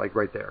to do that like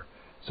right there.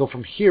 So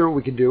from here, what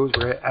we can do is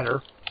we're going to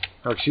enter,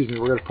 or excuse me,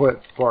 we're going to put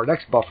for our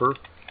next buffer,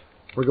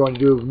 we're going to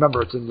do,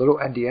 remember, it's in little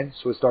endian,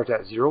 so it starts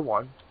at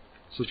 01.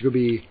 So it's going to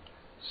be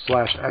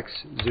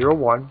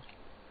 /x01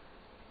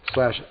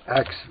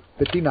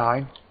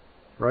 /x59,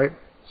 right?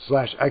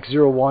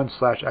 /x01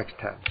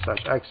 /x10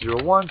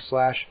 /x01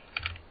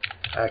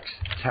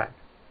 /x10.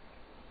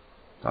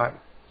 All right,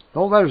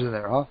 no letters in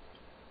there, huh?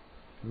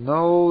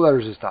 No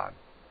letters this time.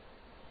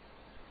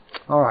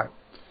 All right.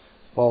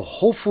 Well,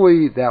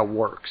 hopefully that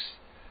works.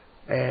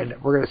 And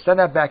we're going to send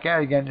that back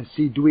out again and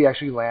see, do we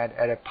actually land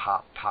at a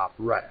pop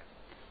red.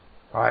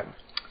 All right.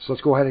 So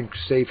let's go ahead and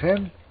save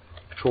him.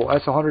 Control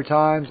S 100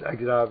 times.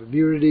 Exit out of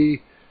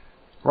immunity.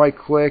 Right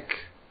click.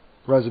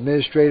 Res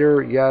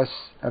administrator. Yes.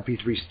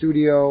 MP3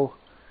 studio.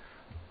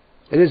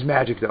 It is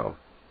magic though.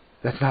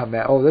 That's not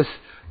magic. Oh,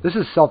 this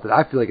is something.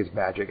 I feel like it's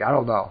magic. I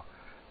don't know.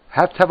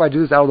 Half the time I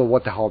do this, I don't know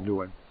what the hell I'm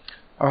doing.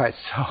 Alright,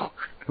 so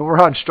we're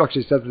on structure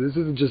acceptance.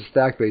 This isn't just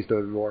stack based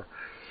anymore.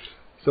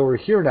 So we're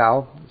here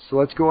now. So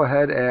let's go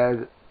ahead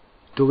and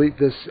delete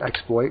this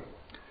exploit.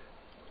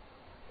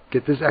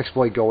 Get this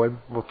exploit going.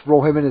 We'll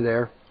throw him into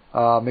there.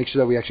 Make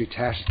sure that we actually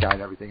attach this guy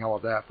and everything. How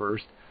about that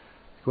first?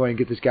 Go ahead and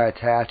get this guy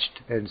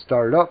attached and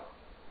start it up.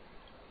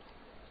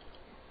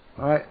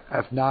 Alright,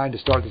 F9 to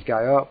start this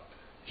guy up.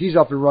 He's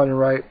up and running,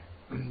 right?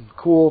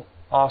 Cool.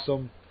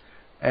 Awesome.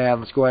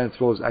 And let's go ahead and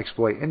throw his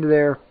exploit into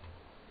there.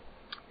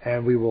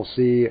 And we will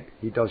see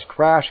he does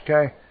crash,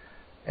 okay?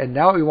 And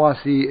now what we want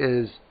to see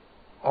is,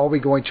 are we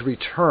going to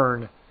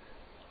return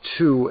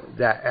to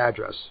that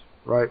address,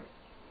 right?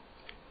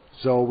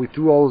 So we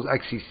threw all those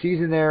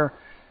XCCs in there,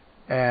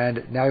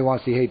 and now we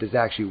want to see, hey, does that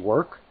actually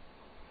work?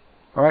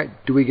 All right,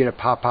 do we get a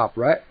pop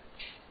ret?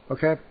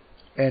 Okay,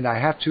 and I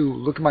have to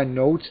look at my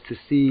notes to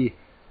see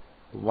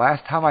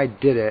last time I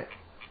did it,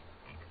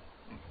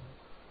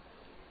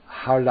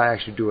 how did I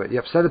actually do it?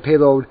 Yep, set the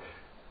payload.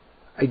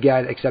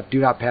 Again, except do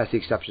not pass the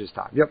exception this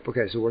time. Yep,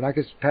 okay, so we're not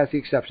going to pass the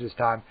exception this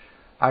time.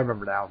 I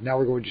remember now. Now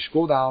we're going to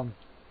scroll down.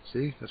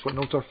 See, that's what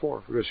notes are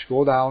for. We're going to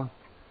scroll down.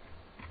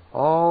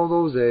 All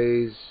those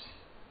A's.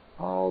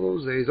 All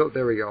those A's. Oh,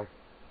 there we go.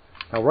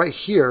 Now right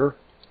here,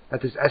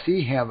 at this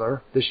SE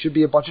handler, this should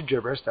be a bunch of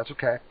gibberish. That's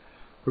okay.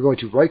 We're going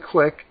to right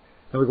click,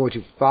 and we're going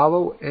to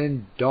follow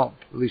and dump.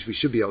 At least we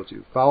should be able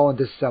to. Follow and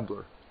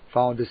disassembler.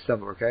 Follow and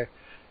disassembler, okay?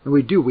 And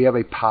we do. We have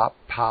a pop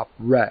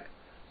ret.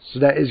 So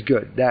that is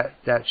good.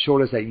 That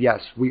showed us that,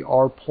 yes, we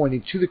are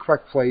pointing to the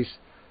correct place.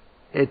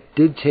 It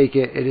did take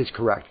it. It is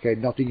correct. Okay,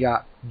 nothing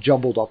got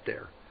jumbled up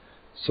there.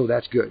 So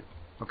that's good.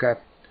 Okay.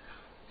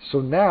 So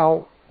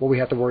now what we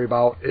have to worry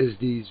about is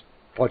these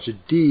bunch of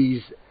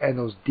D's, and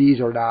those D's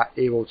are not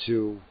able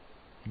to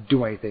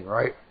do anything,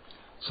 right?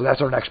 So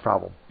that's our next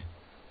problem.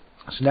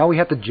 So now we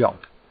have to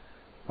jump.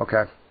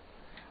 Okay.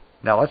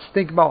 Now let's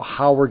think about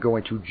how we're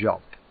going to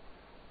jump.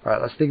 All right,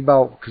 let's think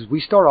about, because we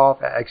start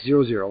off at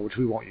X00, which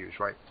we won't use,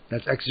 right?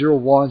 That's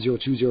X01,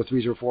 02,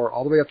 03, 04,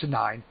 all the way up to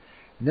 9.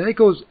 And then it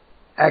goes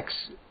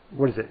X,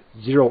 what is it,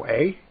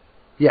 0A?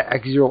 Yeah,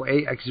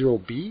 X0A,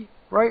 X0B,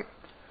 right?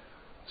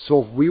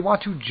 So if we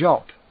want to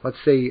jump, let's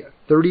say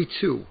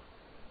 32,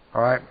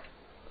 all right,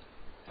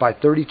 by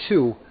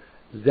 32,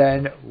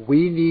 then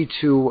we need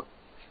to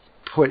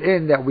put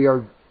in that we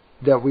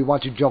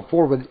want to jump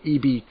forward with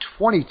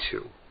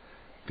EB22,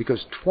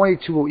 because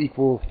 22 will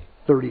equal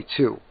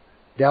 32.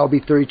 That will be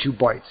 32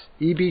 bytes.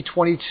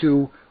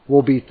 EB22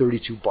 will be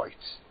 32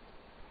 bytes.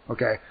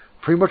 Okay,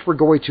 pretty much we're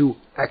going to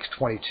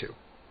x22.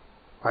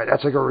 All right,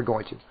 that's like what we're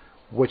going to,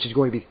 which is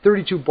going to be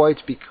 32 bytes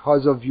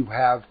because of you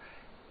have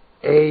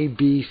A,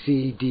 B,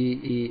 C, D,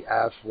 E,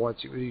 F.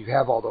 Once you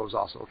have all those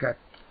also. Okay,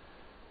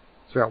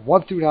 so we got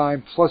 1 through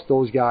 9 plus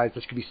those guys.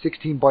 That's going to be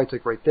 16 bytes,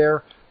 like right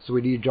there. So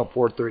we need to jump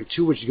forward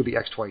 32, which is going to be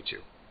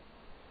x22.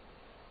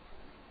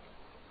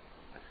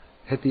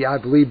 Hit the I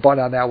believe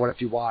button on that one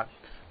if you want,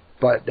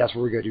 but that's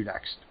what we're going to do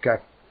next.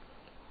 Okay,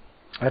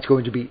 that's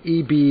going to be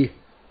EB,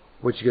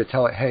 which is going to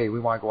tell it, hey, we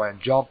want to go ahead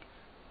and jump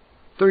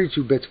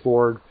 32 bits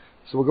forward.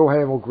 So we'll go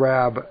ahead and we'll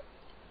grab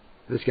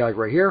this guy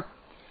right here,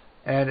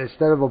 and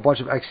instead of a bunch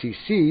of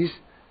XCCs,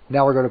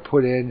 now we're going to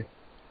put in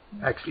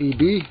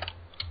XEB,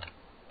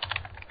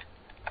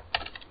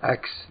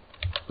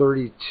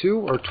 X32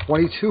 or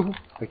 22.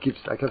 I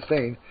kept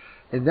saying,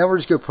 and then we're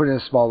just going to put in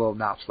a small little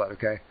NOP sled.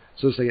 Okay,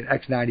 so it's like an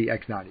X90,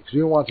 X90, because we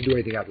don't want to do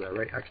anything after that,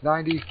 right?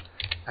 X90,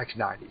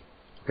 X90.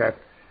 Okay,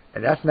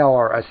 and that's now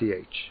our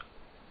SEH.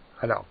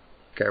 I know.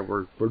 Okay,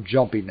 we're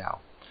jumping now.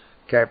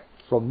 Okay,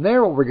 from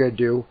there, what we're going to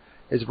do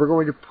is we're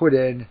going to put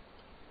in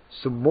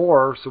some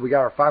more. So we got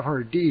our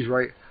 500Ds,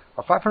 right?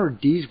 Our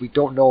 500Ds, we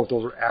don't know if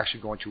those are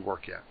actually going to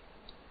work yet,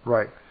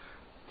 right?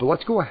 But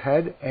let's go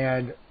ahead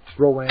and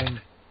throw in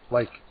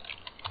like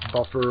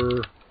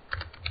buffer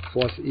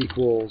plus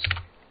equals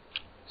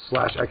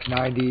slash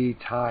x90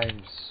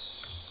 times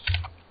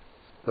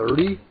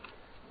 30,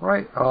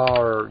 right?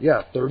 Or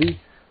yeah, 30.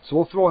 So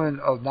we'll throw in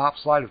a NOP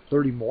slide of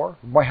 30 more.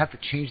 We might have to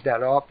change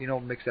that up, you know,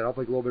 mix that up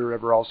like a little bit or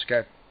whatever else.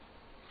 Okay.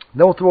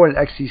 Then we'll throw in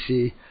an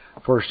XCC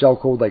for a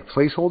shellcode like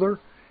placeholder,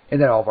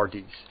 and then all of our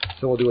Ds.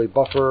 So we'll do a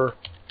buffer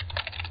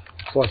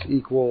plus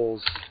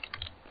equals,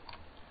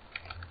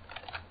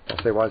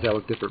 I'll say, why does that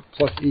look different?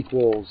 Plus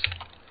equals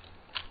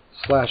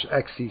slash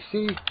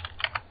XCC.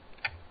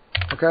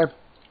 Okay.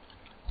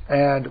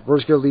 And we're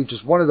just going to leave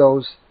just one of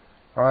those.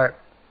 All right.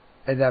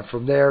 And then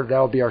from there,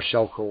 that'll be our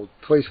shellcode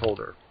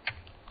placeholder.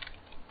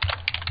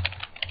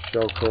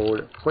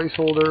 Shellcode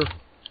placeholder.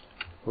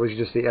 Or we should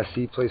just say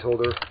SC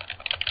placeholder.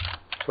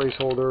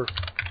 Placeholder.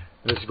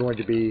 And this is going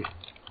to be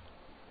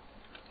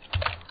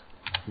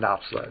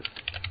NOP sled,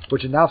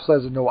 which a NOP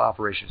sled is a no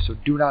operation, so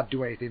do not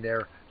do anything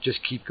there, just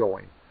keep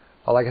going.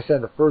 Like I said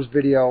in the first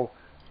video,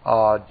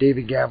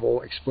 David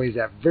Gamble explains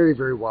that very,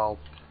 very well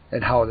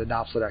and how the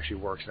NOP sled actually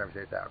works and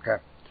everything like that.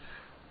 Okay.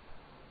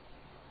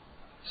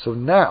 So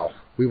now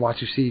we want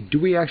to see,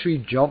 do we actually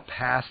jump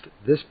past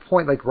this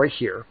point, like right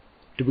here?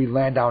 Do we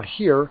land down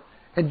here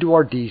and do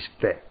our D's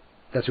fit?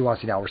 That's what we want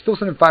to see now. We're still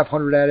sending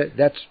 500 at it.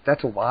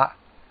 That's a lot.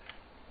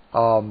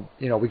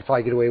 You know, we can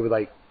probably get away with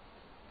like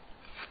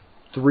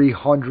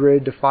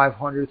 300 to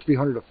 500,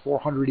 300 to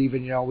 400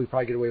 even, you know, we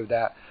probably get away with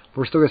that. But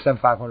we're still going to send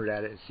 500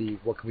 at it and see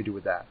what can we do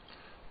with that.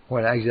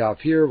 We're going to exit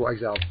out here. We'll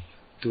exit out,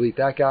 delete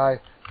that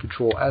guy.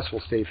 Control S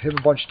will save him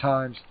a bunch of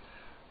times.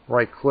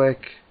 Right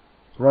click,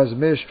 run as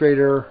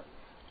administrator,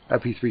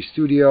 MP3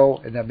 Studio,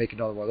 and then make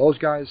another one of those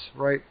guys,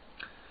 right?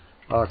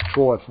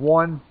 Control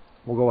F1.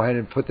 We'll go ahead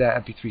and put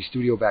that MP3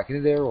 Studio back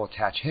into there. We'll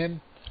attach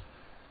him.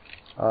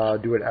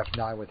 Do an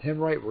F9 with him,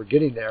 right? We're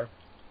getting there.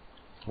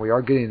 We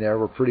are getting there.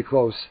 We're pretty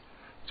close.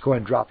 Let's go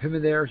ahead and drop him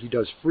in there. He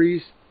does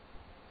freeze.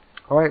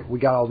 All right, we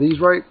got all these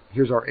right.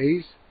 Here's our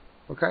A's.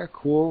 Okay,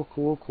 cool,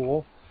 cool,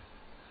 cool.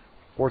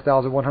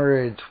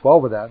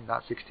 4,112 of them,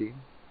 not 16.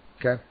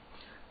 Okay.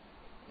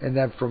 And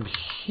then from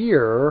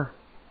here,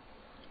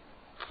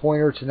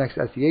 pointer to next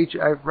SEH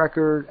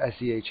record,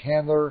 SEH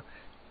handler.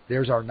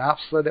 There's our NOP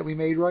sled that we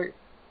made, right?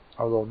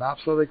 Our little NOP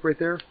sled like right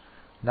there.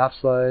 NOP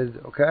sled,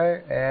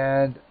 okay.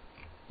 And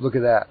look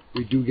at that.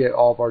 We do get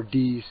all of our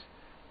D's.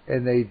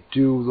 And they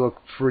do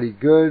look pretty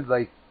good,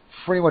 like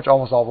pretty much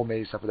almost all of them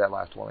made except for that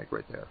last one, like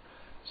right there.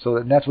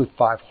 So that's with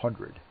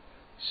 500.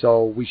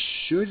 So we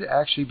should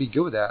actually be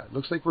good with that. It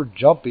looks like we're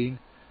jumping,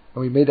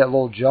 and we made that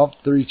little jump,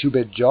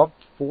 32-bit jump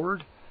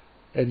forward,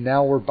 and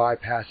now we're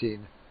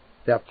bypassing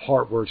that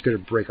part where it's going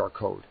to break our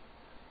code,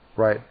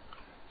 right?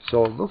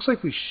 So it looks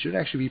like we should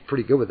actually be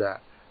pretty good with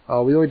that.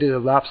 We only did a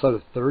lap sled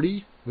of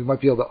 30. We might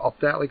be able to up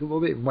that like a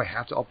little bit. We might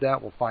have to up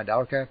that. We'll find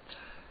out, okay?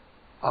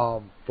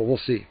 But we'll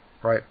see,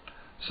 right?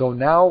 So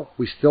now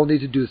we still need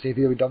to do the same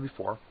thing that we've done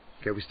before.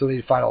 Okay, we still need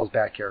to find all those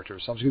bad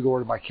characters. So I'm just going to go over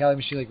to my Kali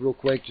machine like real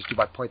quick, just do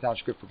my Python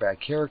script for bad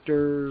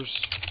characters,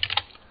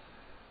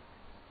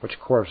 which of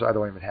course I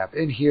don't even have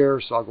in here.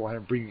 So I'll go ahead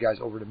and bring you guys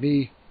over to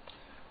me.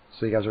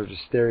 So you guys are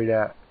just staring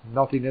at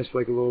nothingness for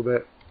like a little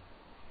bit.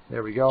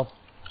 There we go.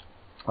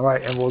 All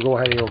right, and we'll go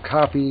ahead and go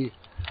copy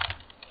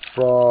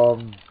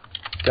from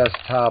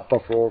desktop,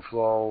 buffer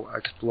overflow,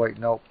 exploit.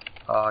 Nope.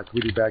 Can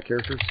we do bad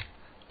characters?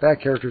 Bad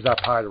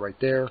characters.py right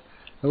there.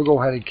 And we'll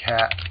go ahead and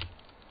cat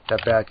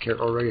that bad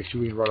character, or actually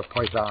we can run a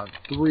Python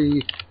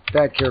 3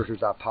 bad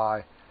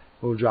characters.py.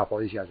 We'll drop all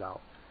these guys out.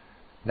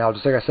 Now,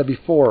 just like I said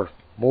before,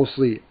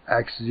 mostly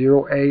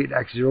X0A and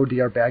X0D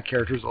are bad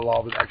characters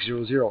along with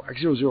X00.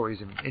 X00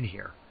 isn't in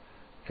here.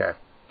 Okay.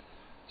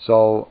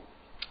 So,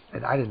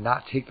 and I did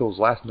not take those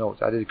last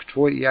notes. I did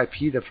control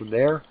EIP, then from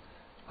there,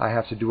 I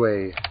have to do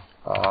a,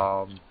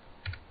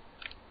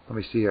 let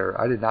me see here.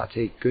 I did not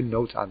take good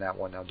notes on that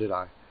one now, did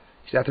I?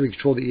 So after we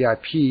controlled the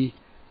EIP,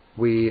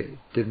 we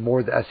did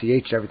more of the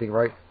SEH and everything,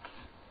 right?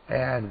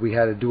 And we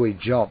had to do a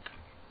jump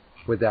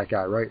with that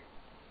guy, right?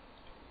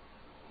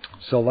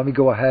 So let me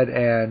go ahead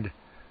and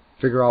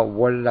figure out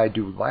what did I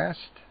do last.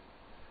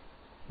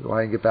 Go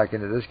ahead and get back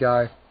into this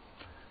guy,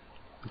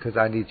 because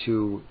I need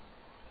to,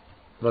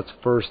 let's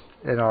first,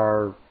 in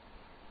our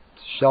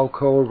shell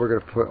code, we're going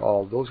to put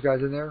all those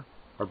guys in there,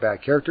 our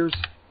bad characters.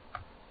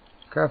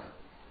 Okay.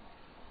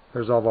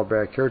 There's all of our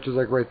bad characters,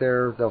 like right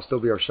there. That'll still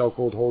be our shell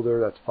code holder.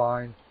 That's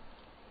fine.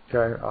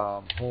 Okay.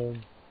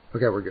 Home.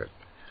 Okay, we're good.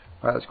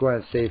 All right, let's go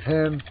ahead and save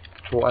him.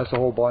 Control S a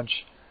whole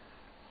bunch.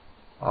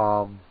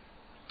 And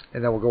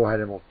then we'll go ahead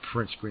and we'll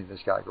print screen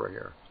this guy right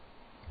here.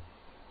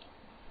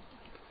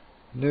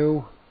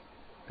 New.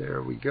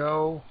 There we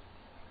go.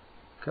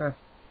 Okay.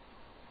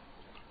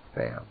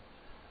 Bam.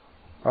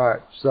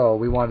 Alright, so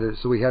we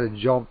had to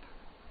jump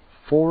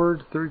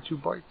forward 32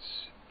 bytes.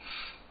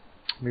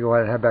 Let me go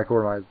ahead and head back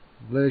over to my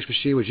Linux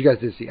machine, which you guys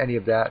didn't see any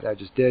of that I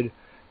just did.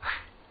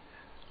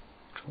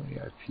 20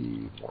 IP,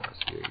 more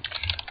SEH.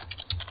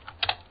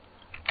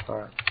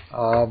 Alright.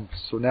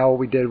 So now what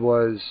we did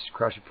was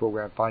crash the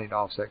program, finding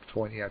offset,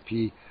 controlling the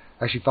IP.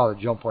 Actually found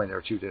a jump point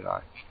there too, didn't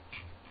I?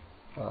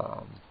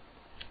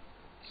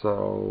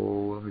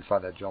 So let me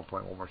find that jump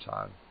point one more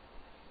time.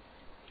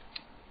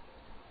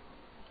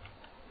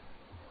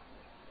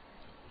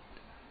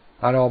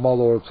 I know I'm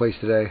all over the place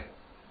today.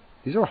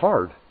 These are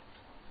hard.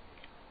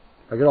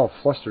 I get all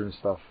flustered and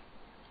stuff.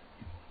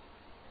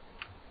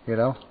 You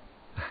know?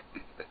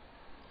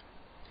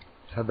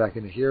 Head back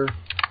into here.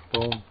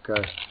 Boom.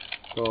 Okay.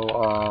 So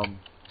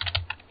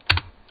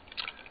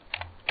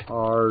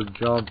our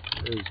jump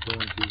is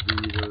going to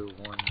be the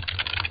one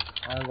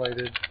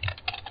highlighted.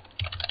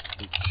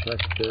 We check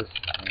this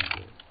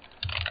and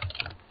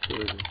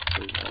good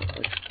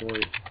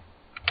exploit.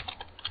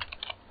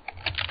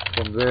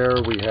 From there,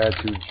 we had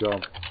to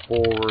jump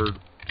forward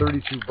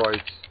 32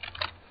 bytes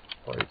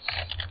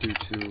due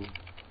to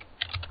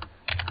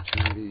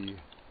the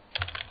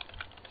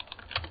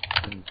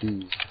and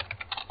these,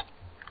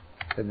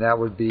 and that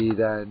would be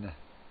then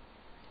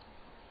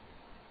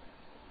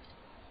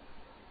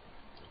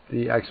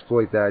the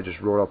exploit that I just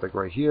wrote up, like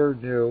right here,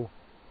 new.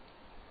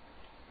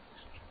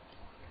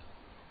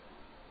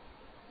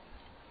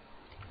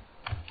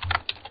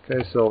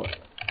 Okay, so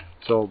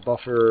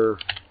buffer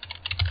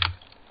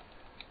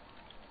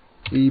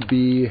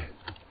EB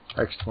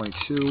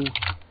x22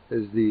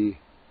 is the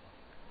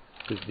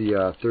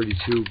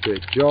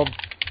 32-bit jump.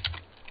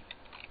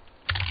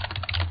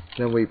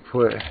 Then we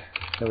put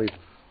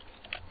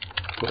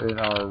in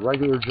our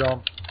regular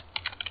jump,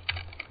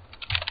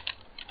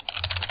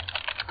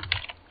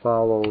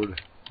 followed.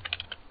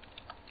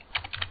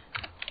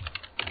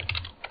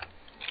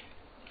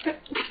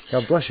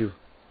 God bless you.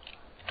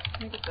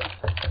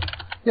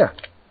 Yeah,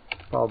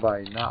 followed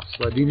by knops.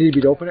 So do you need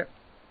me to open it?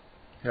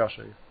 Here, I'll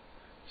show you.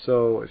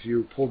 So if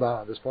you pull down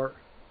on this part,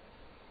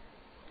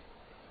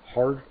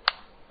 hard,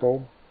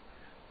 boom,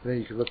 and then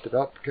you can lift it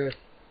up, okay?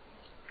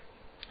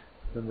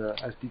 Then the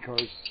SD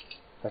cards,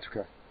 that's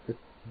okay. It's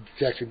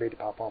actually made to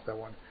pop off, that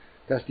one.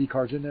 The SD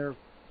card's in there,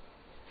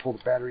 pull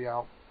the battery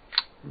out.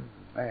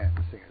 Man,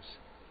 this thing is,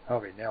 I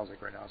don't have any nails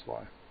like right now, that's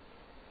why.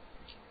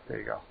 There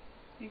you go.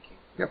 Thank you.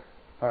 Yep.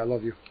 Alright,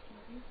 love you.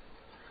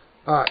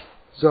 Alright,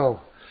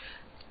 so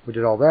we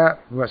did all that.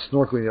 We went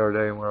snorkeling the other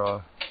day and we're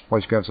always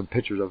going to have some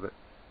pictures of it.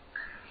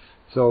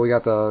 So we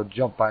got the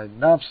jump by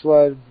knob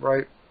sled,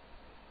 right?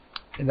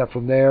 And then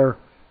from there,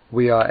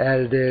 we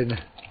added in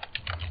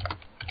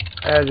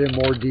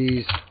more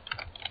D's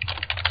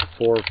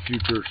for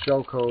future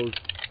shell code.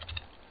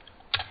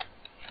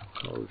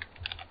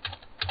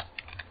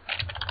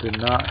 Did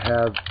not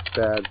have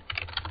bad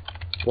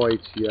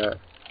bytes yet.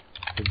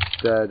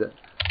 Instead,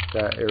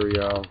 that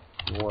area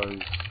was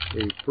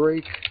a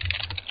break,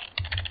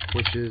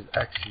 which is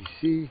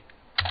XCC.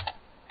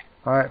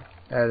 Alright,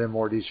 added in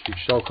more D's for future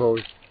shell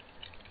code.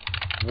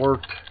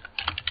 Worked.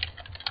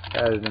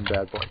 Added in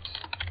bad bytes.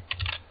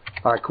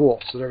 Alright,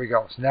 cool. So there we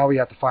go. So now we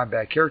have to find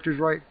bad characters,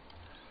 right?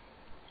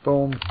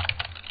 Boom.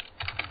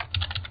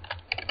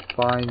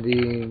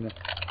 Finding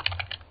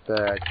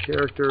bad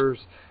characters.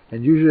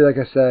 And usually, like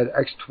I said,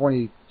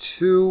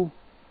 X22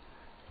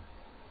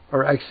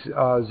 or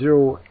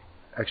X0,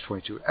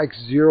 X22,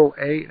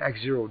 X0A and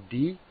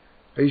X0D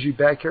are usually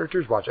bad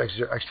characters. Watch, X22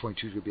 is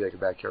going to be like a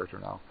bad character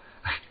now.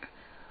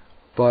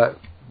 But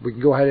we can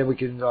go ahead and we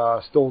can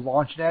still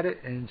launch at it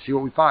and see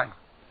what we find.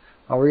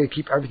 We're going to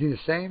keep everything the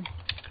same.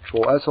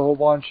 Control S a whole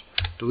bunch.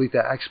 Delete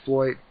that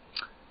exploit.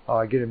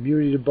 Get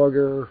immunity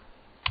debugger.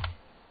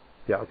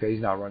 Yeah, okay,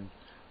 he's not running.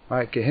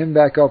 Alright, get him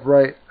back up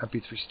right.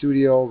 MP3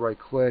 Studio, right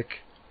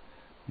click.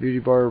 Immunity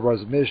bar, run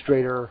as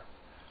administrator.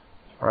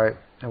 Alright,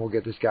 and we'll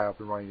get this guy up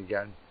and running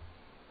again.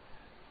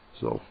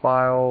 So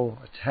file,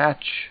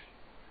 attach,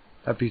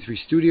 MP3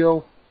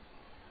 Studio.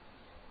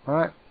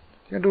 Alright.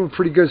 You're doing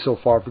pretty good so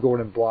far for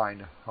going in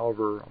blind.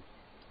 However,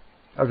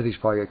 everything's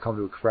probably going to come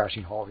to a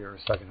crashing halt here in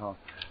a second, huh?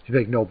 If you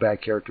make no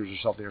bad characters or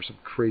something, or some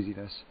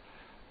craziness.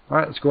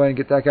 Alright, let's go ahead and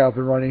get that guy up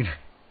and running.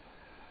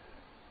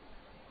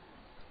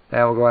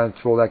 And we'll go ahead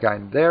and throw that guy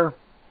in there.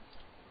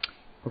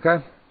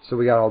 Okay, so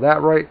we got all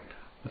that right.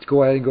 Let's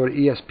go ahead and go to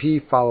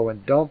ESP, follow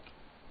and dump.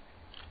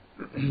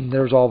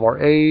 There's all of our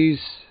A's.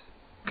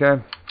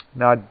 Okay,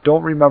 now I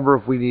don't remember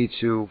if we need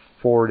to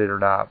forward it or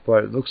not,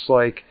 but it looks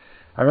like,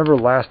 I remember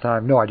last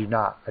time, no I do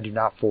not. I do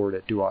not forward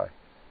it, do I?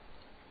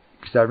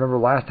 Because I remember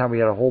last time we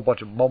had a whole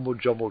bunch of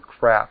mumbo-jumbo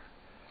crap,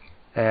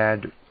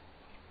 and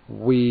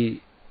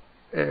it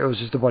was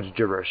just a bunch of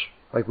gibberish.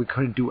 Like, we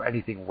couldn't do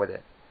anything with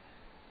it.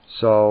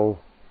 So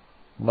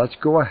let's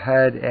go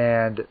ahead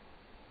and,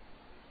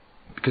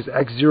 because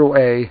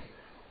X0A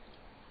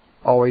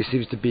always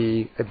seems to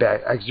be a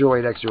bad,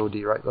 X0A and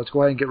X0D, right? Let's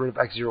go ahead and get rid of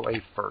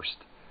X0A first.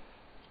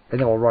 And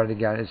then we'll run it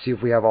again and see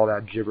if we have all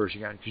that gibberish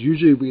again. Because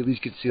usually we at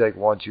least can see like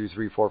 1, 2,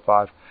 3, 4,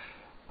 5.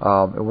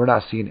 And we're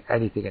not seeing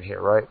anything in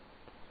here, right?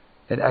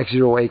 And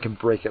X0A can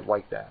break it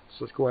like that.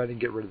 So let's go ahead and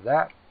get rid of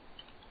that.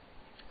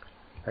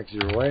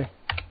 X0A.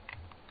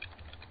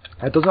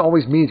 That doesn't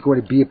always mean it's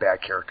going to be a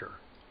bad character.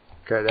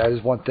 Okay, that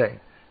is one thing.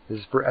 This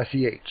is for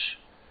SEH.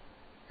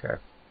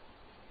 Okay.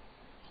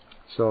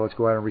 So let's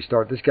go ahead and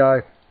restart this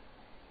guy.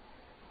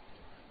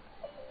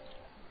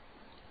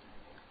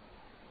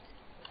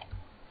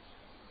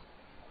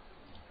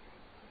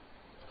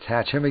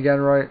 Attach him again,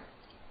 right?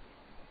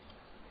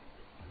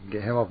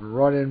 Get him up and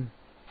running.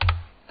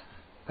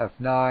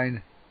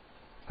 F9.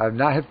 I have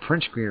not hit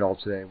print screen at all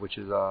today, which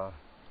is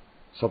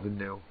something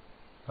new.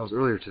 That was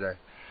earlier today.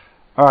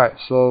 Alright,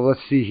 so let's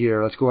see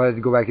here. Let's go ahead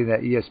and go back in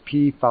that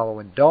ESP, follow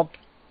and dump.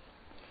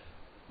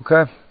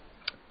 Okay.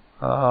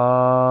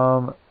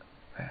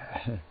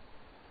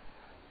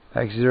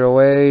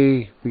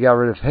 X0A, we got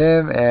rid of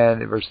him,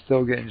 and we're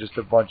still getting just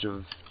a bunch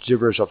of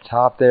gibberish up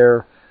top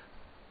there.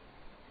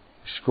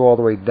 Scroll all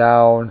the way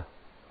down.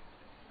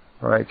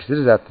 Alright, because it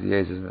is after the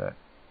A's, isn't it?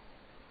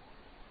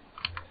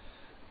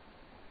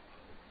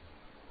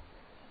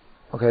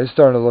 Okay, it's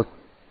starting to look...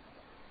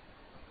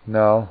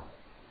 No,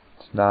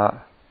 it's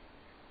not.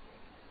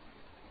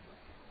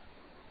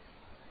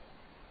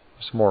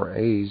 Some more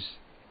A's.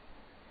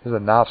 There's a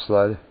knob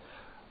sled.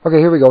 Okay,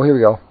 here we go, here we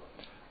go.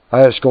 I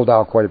had to scroll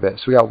down quite a bit.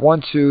 So we got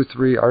 1, 2,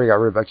 3. I already got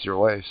rid of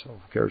X0A, so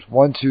who cares?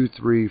 1, 2,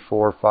 3,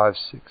 4, 5,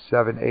 6,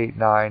 7, 8,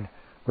 9.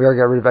 We already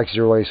got rid of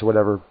X0A, so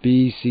whatever.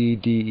 B, C,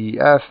 D, E,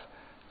 F.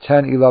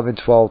 10, 11,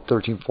 12,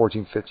 13,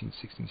 14, 15,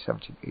 16,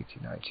 17, 18,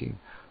 19.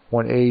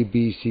 1A,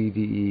 B, C, D,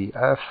 E,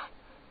 F.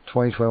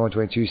 20, 21,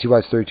 22. You see why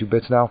it's 32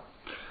 bits now?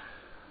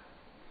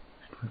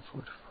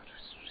 24,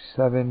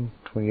 27,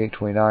 28,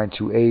 29.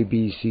 2A,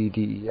 B, C,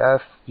 D, E,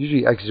 F.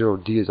 Usually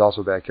X0D is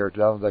also a bad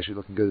character. That one's actually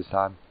looking good this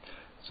time.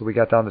 So we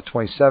got down to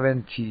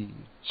 27,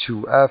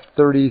 T2F,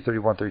 30,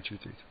 31, 32,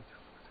 33,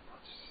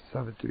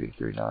 37, 38,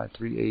 39,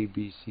 3A,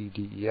 B, C,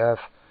 D, E, F.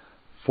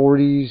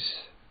 40s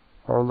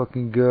are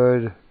looking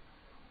good.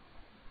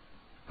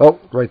 Oh,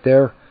 right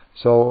there.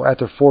 So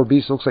after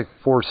 4B, so it looks like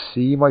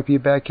 4C might be a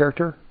bad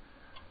character.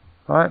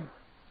 Alright.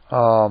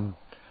 So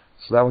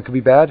that one could be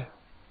bad.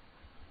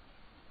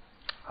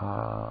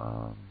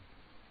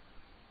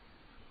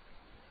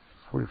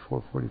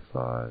 44,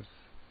 45.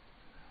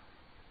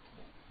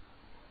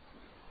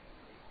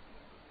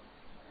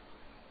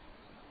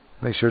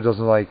 Make sure it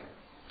doesn't like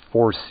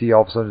 4C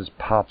all of a sudden just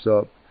pops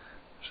up.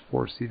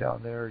 There's 4C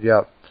down there.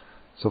 Yep.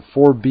 So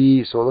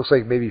 4B. So it looks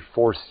like maybe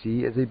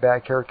 4C is a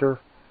bad character.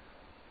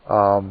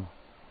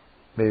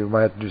 Maybe we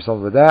might have to do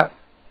something with that.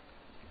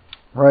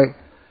 Right.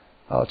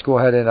 Let's go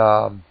ahead and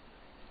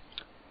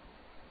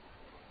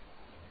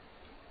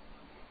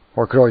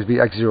or it could always be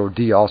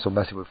X0D also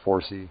messing with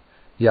 4C.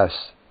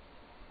 Yes.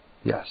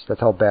 Yes, that's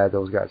how bad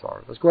those guys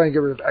are. Let's go ahead and get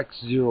rid of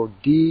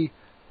X0D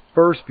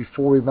first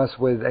before we mess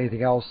with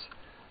anything else,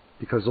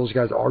 because those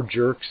guys are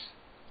jerks.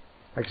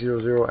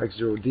 X00,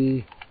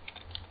 X0D.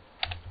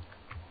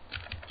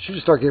 Should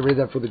just start getting rid of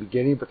them from the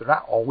beginning, but they're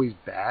not always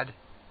bad.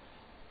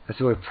 That's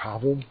the only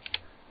problem.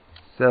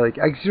 So like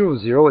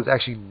X00 is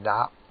actually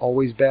not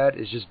always bad.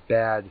 It's just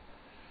bad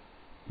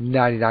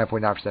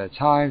 99.9% of the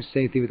time.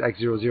 Same thing with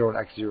X00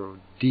 and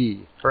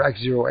X0D, or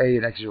X0A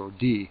and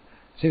X0D.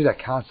 Same as that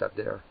concept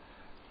there.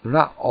 They're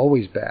not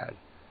always bad.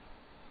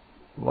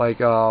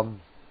 Like I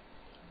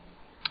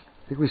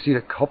think we've seen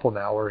a couple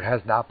now where it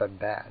has not been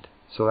bad.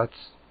 So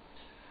that's,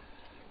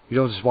 you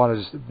don't just want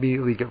to just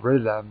immediately get rid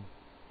of them.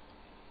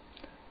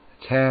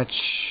 Attach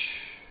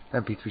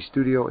MP3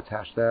 Studio,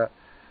 attach that.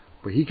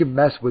 But he can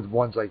mess with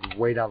ones like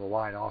way down the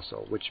line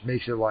also, which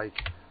makes it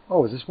like,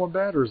 oh, is this one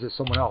bad or is it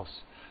someone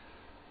else?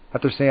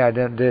 After saying I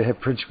did hit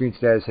print screen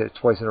status, hit it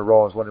twice in a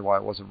row, I was wondering why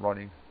it wasn't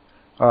running.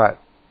 Alright,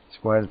 let's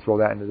go ahead and throw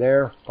that into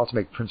there. I'll also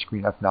make print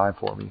screen F9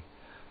 for me.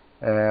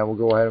 And we'll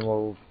go ahead and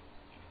we'll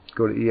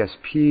go to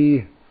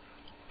ESP,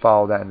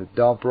 follow that into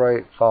dump,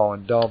 right? Follow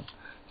and dump.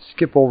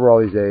 Skip over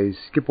all these A's,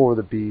 skip over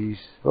the B's.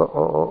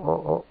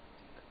 Oh.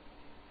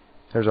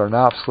 There's our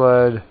knob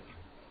sled.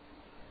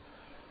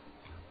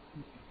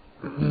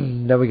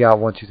 Then we got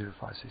 1, 2, 3,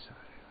 4, 5, 6, 7,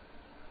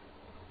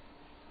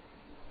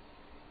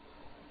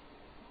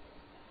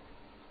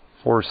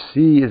 8.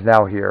 4C is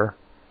now here,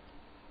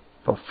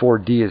 but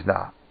 4D is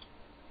not.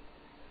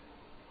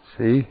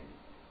 See?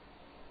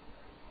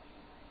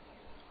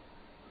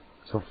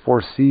 So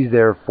 4C is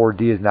there,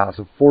 4D is not.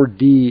 So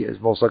 4D is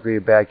most likely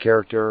a bad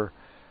character,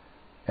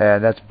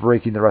 and that's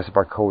breaking the rest of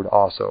our code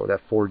also,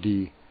 that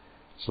 4D.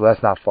 So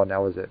that's not fun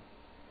now, is it?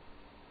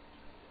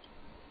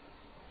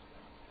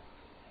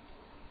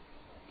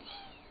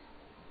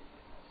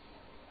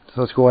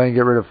 So let's go ahead and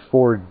get rid of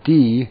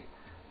 4D,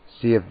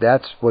 see if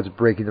that's what's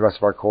breaking the rest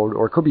of our code,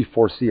 or it could be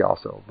 4C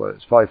also, but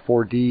it's probably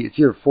 4D. It's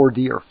either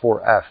 4D or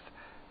 4F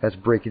that's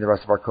breaking the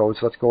rest of our code.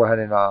 So let's go ahead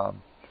and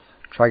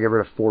try to get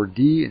rid of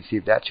 4D and see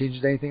if that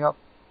changes anything up.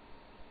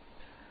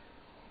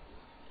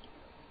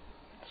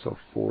 So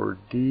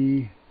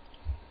 4D,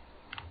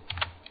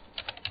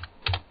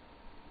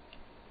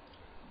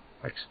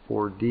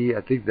 X4D,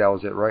 I think that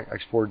was it, right?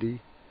 X4D,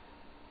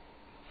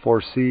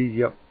 4C,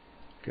 yep.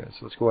 Okay, so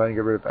let's go ahead and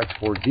get rid of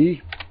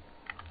X4D,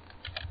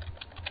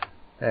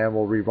 and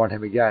we'll rerun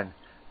him again.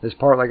 This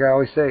part, like I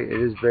always say,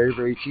 it is very,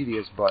 very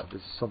tedious, but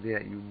this is something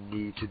that you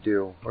need to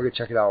do. We're going to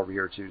check it out over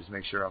here too, just to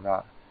make sure I'm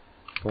not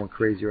going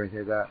crazy or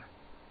anything like that.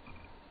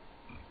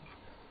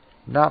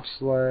 Nop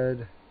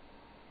sled.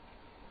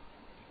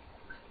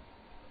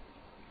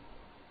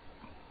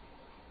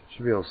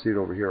 Should be able to see it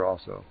over here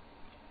also.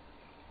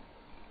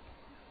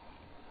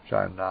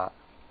 Try and not.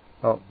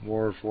 Oh,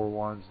 more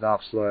 4-1s,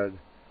 nop sled.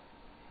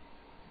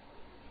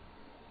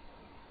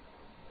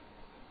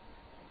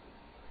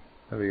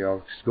 There we go.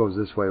 It goes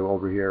this way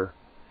over here.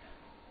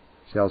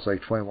 See how it's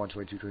like 21,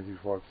 22, 23,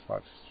 24,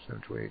 25,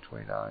 27, 28,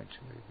 29,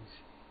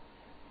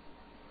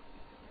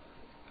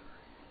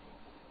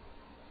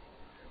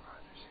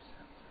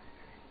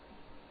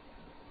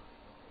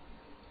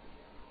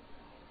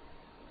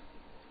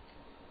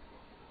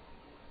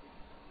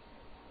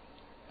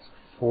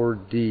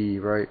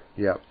 4D, right?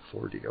 Yep,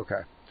 4D.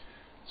 Okay.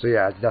 So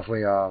yeah, it's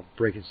definitely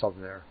breaking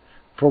something there.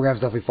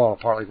 Program's definitely falling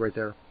apart, like right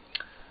there.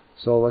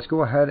 So let's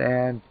go ahead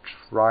and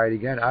try it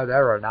again.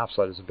 Either our nop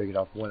sled isn't big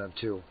enough, one of them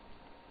too.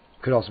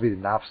 Could also be the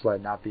nop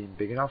sled not being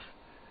big enough.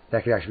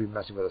 That could actually be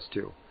messing with us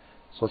too.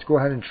 So let's go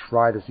ahead and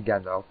try this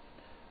again though.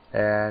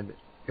 And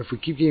if we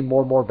keep getting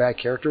more and more bad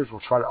characters, we'll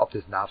try to up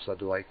this nop sled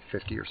to like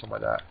 50 or something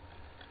like that.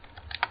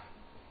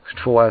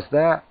 Control S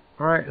that.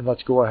 Alright, and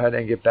let's go ahead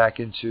and get back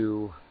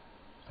into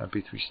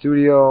MP3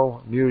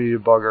 Studio, Immunity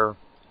Debugger,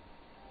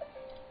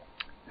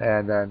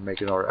 and then make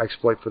another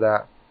exploit for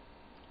that.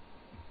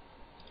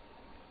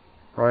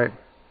 Right.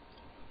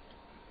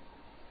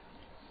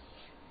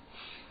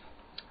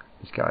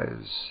 This guy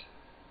is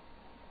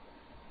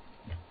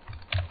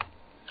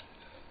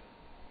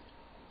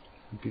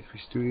MP3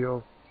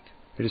 Studio.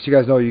 And just so you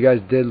guys know, you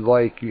guys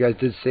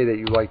did say that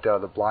you liked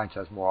the blind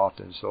test more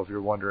often. So if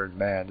you're wondering,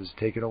 man, this is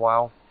taking a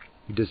while,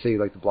 you did say you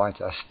liked the blind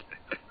test.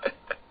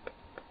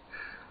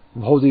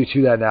 I'm holding you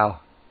to that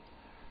now.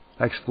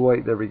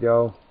 Exploit, there we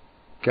go.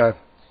 Okay.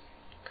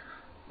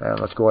 And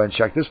let's go ahead and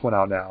check this one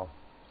out now.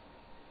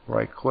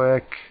 Right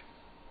click,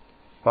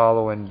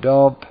 follow and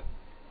dump,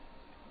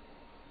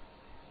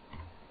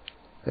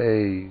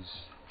 phase.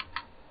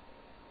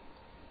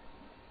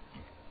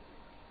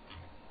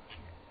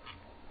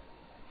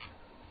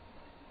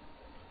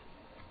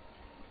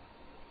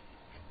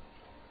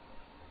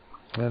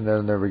 And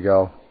then there we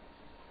go.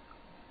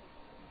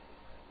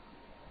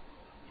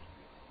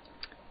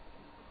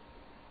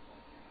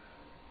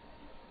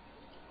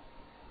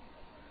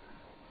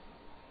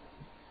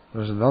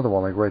 There's another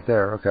one like right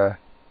there, okay.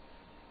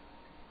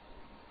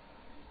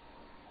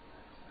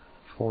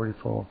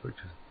 44,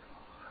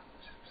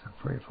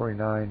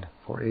 49,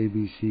 for A,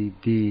 B, C,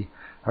 D.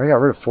 I already got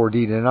rid of 4D,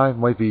 didn't I? It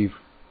might be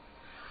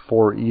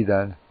 4E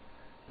then.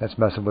 That's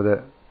messing with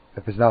it.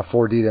 If it's not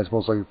 4D, then it's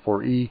most likely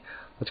 4E.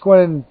 Let's go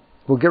ahead and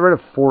we'll get rid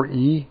of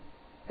 4E,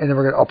 and then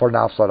we're going to up our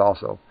nop sled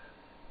also.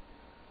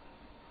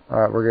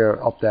 Alright, we're going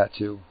to up that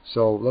too.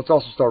 So let's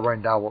also start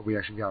writing down what we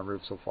actually got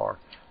rid of so far.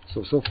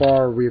 So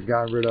far we've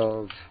gotten rid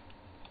of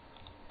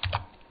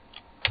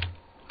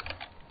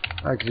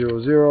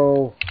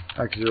X00,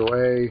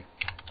 X0A,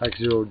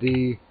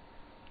 X0D.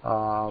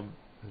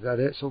 Is that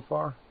it so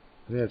far?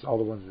 I think that's all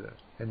the ones that.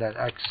 And then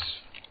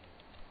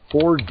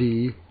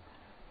X4D,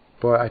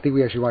 but I think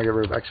we actually want to get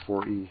rid of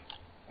X4E.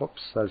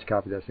 Whoops, I just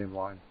copied that same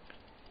line.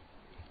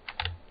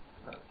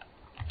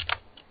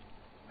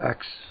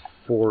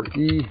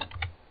 X4E.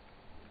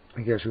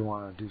 I guess we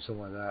want to do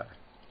something like that.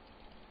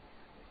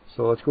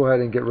 So let's go ahead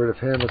and get rid of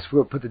him. Let's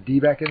put the D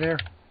back in there.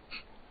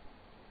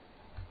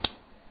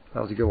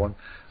 That was a good one.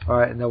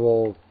 Alright, and then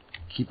we'll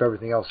keep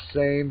everything else the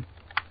same.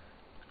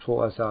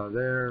 Control S out of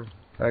there.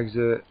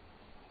 Exit.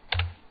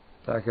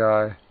 That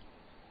guy.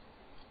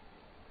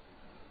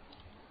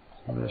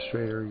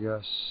 Administrator,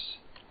 yes.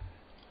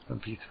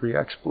 MP3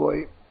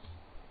 exploit.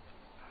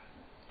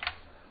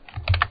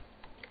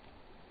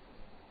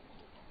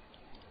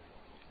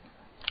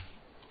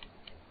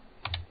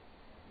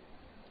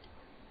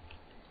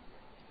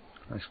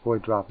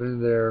 Exploit drop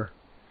in there.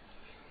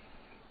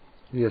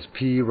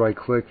 ESP, right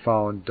click,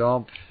 follow and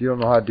dump. If you don't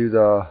know how to do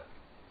the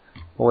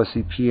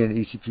OSCP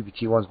and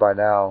ECPPT ones by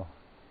now,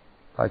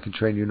 I can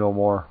train you no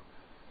more.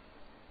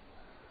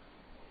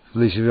 At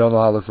least if you don't know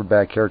how to look for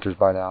bad characters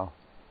by now,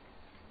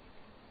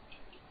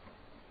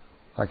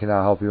 I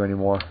cannot help you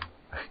anymore.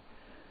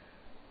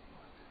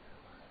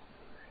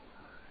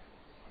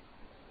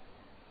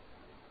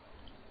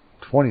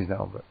 20s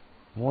now, but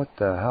what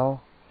the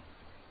hell?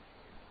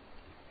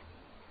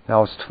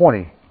 Now it's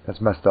 20. That's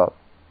messed up.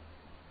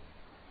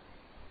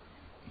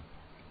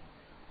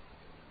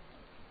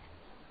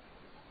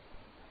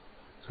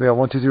 So we got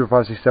 1, 2, 3, 4,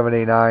 5, 6, 7,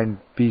 8, 9,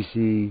 B,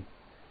 C,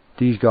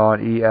 D's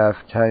gone, E, F,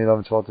 10,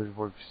 11, 12, 13,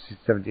 14, 15,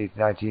 17, 18,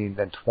 19,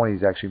 then 20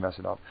 is actually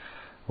messing up.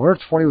 I wonder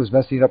if 20 was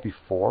messing it up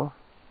before?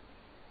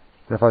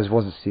 And if I just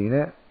wasn't seeing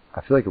it?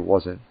 I feel like it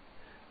wasn't.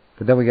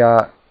 But then we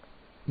got,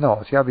 no,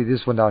 it's got to be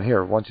this one down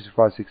here. 1, 2, 3,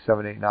 4, 5, 6,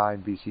 7, 8,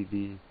 9, B, C,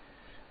 D.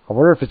 I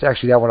wonder if it's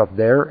actually that one up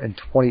there, and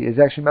 20 is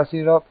actually messing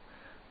it up,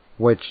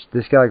 which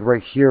this guy like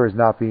right here is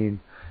not being,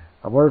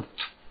 I wonder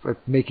if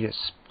making it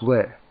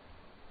split.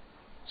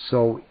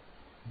 So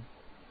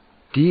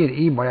D and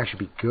E might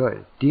actually be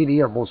good. D and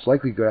E are most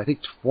likely good. I think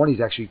 20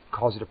 is actually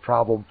causing a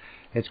problem,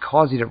 and it's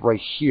causing it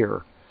right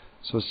here.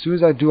 So as soon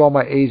as I do all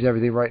my A's and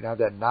everything right now,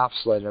 that knob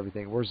sled and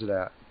everything, where's it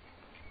at?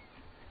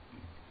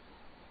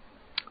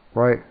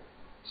 Right.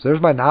 So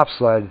there's my knob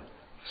sled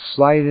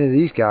sliding into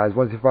these guys.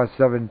 1, 2, 3, 5,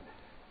 7,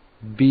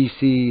 B,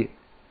 C,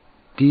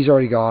 D's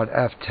already gone.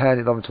 F, 10,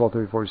 11, 12,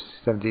 13, 14,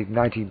 17, 18,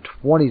 19,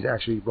 20 is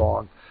actually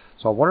wrong.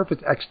 So I wonder if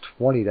it's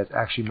X20 that's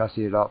actually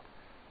messing it up.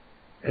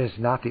 And it's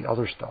not the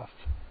other stuff.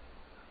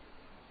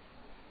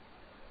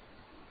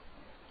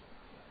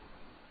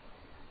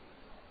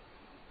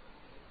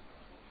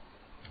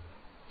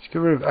 Let's get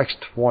rid of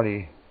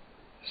X20.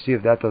 See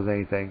if that does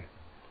anything.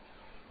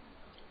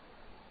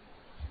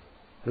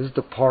 This is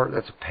the part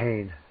that's a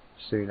pain,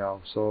 so you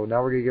know. So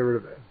now we're going to get rid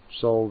of it.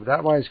 So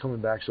that line is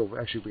coming back. So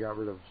actually we got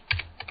rid of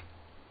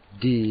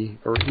D,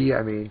 or E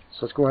I mean.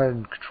 So let's go ahead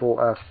and control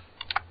F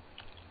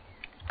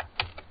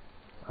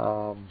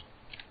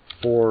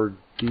for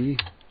D.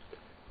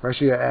 We're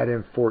actually going to add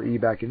in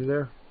 4E back into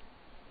there.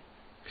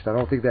 Because I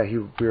don't think that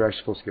we were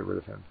actually supposed to get rid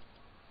of him.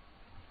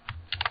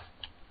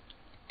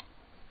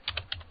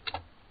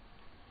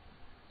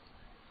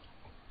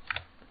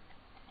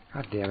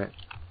 God damn it.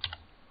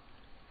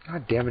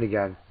 God damn it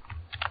again.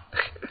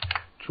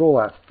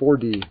 Control F,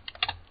 4D.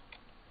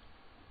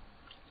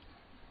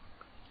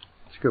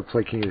 Let's go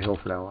play King of the Hill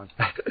for now on.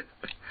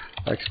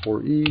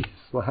 X4E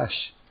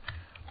slash.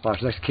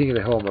 Watch, next King of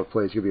the Hill I'm going to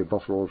play is going to be a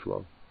buffer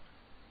overflow.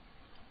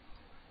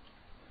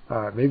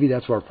 Alright, maybe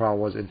that's what our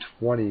problem was. And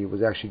 20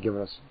 was actually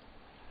giving us.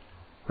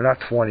 Or not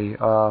 20.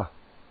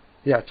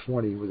 Yeah,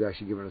 20 was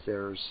actually giving us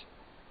errors.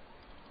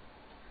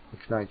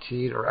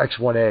 X19 or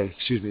X1A.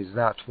 Excuse me, it's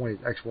not 20.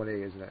 It's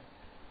X1A, isn't it?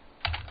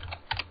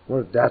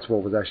 What if that's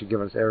what was actually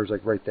giving us errors,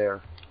 like right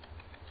there?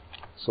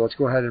 So let's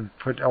go ahead and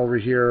put over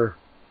here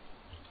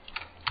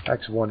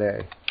X1A.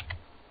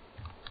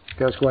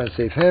 Okay, let's go ahead and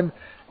save him,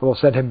 and we'll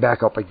send him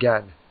back up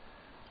again.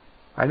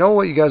 I know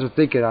what you guys are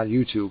thinking on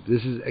YouTube.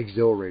 This is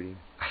exhilarating.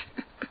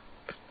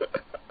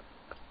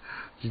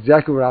 It's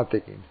exactly what I'm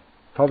thinking.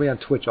 Probably on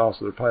Twitch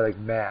also. They're probably like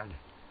mad.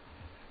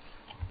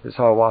 This is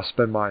how I want to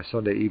spend my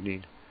Sunday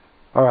evening.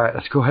 Alright,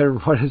 let's go ahead and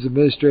run as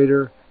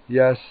administrator.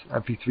 Yes,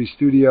 MP3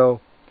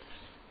 Studio.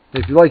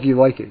 If you like it, you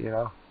like it, you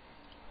know.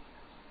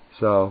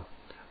 So,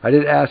 I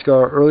did ask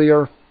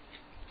earlier.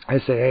 I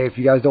said, hey, if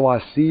you guys don't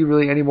want to see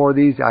really any more of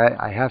these,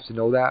 I have to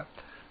know that.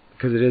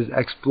 Because it is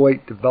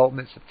exploit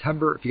development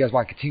September. If you guys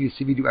want to continue to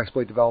see me do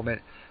exploit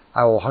development,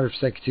 I will 100%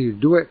 continue to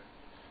do it.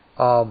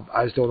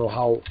 I just don't know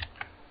how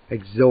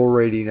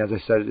exhilarating, as I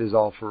said, it is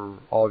all for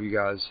all of you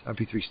guys.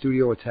 MP3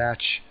 Studio,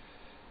 attach.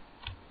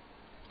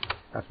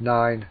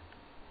 F9.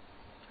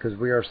 Because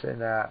we are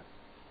sitting at,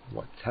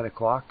 what, 10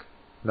 o'clock?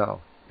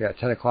 No. Yeah,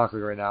 10 o'clock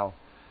right now.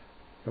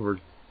 And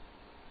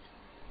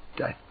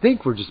I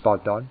think we're just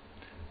about done.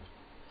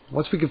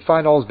 Once we can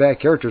find all those bad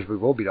characters, we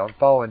will be done.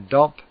 Follow and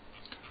dump.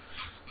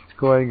 Let's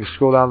go ahead and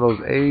scroll down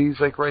those A's,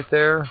 like right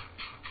there.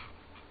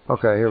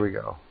 Okay, here we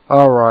go.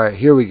 Alright,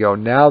 here we go.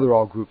 Now they're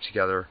all grouped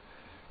together.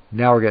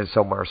 Now we're getting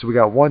somewhere. So we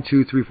got 1,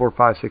 2, 3, 4,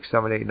 5, 6,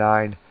 7, 8,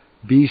 9.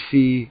 B,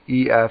 C,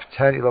 E, F,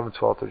 10, 11,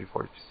 12, 13,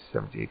 14,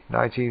 17,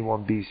 19,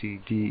 1, B, C,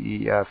 D,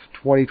 E, F,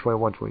 20,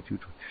 21, 22,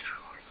 23,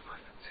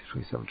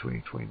 27,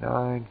 28,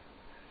 29,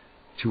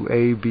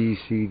 2A, B,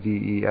 C, D,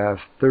 E, F,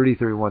 30,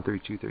 31,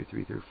 32,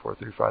 33, 34,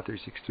 35,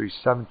 36,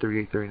 37,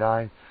 38,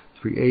 39,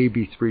 3A,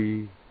 B,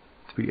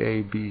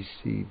 3A, B,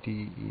 C, D,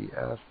 E,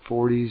 F,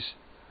 40s,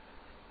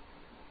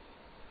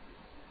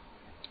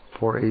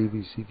 4A,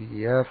 B, C, D,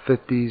 E, F,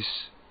 50s,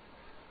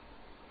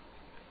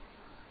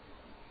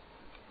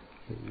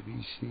 A,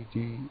 B, C, D,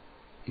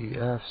 E,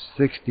 F,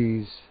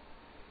 60s,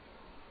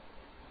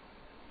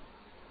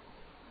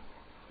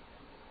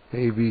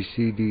 A, B,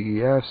 C, D,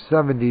 E, F,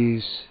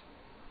 70s,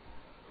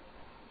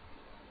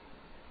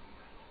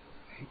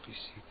 A, B, C,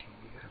 D,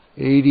 E, F,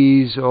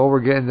 80s, oh, we're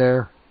getting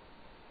there,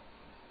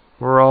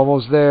 we're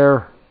almost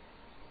there,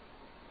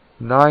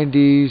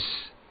 90s,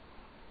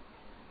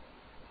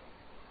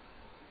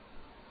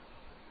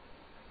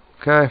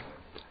 okay,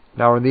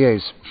 now we're in the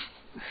A's,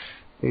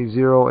 A0,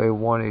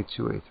 A1, A2,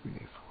 A3,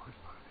 A4,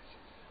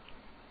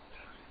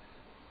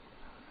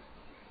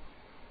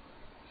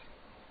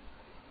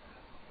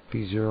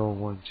 B0,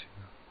 1, 2,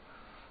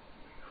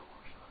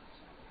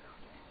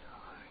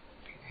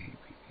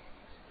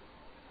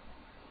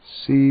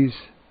 C's,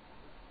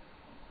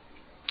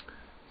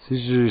 This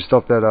is usually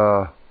stuff that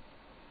I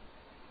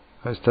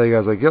just tell you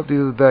guys, like, yep, these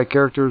are the bad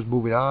characters,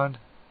 moving on.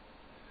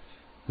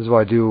 This is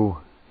what I do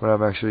when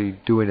I'm actually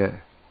doing it.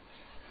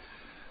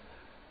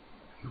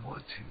 1, 2,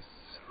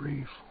 3, 4,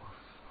 5,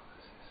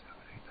 6,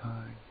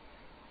 7,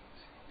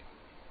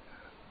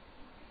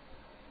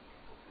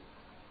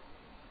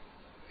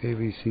 8, 9. A,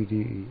 B, C, D,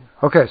 E.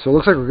 Okay, so it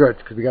looks like we're good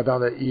because we got down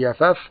to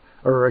EFF,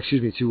 or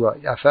excuse me, to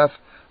FF.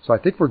 So I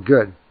think we're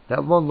good.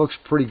 That one looks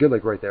pretty good,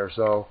 like right there.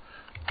 So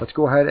let's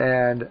go ahead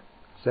and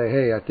say,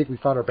 hey, I think we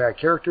found our bad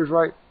characters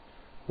right.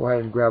 Go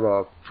ahead and grab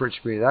a print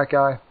screen of that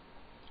guy.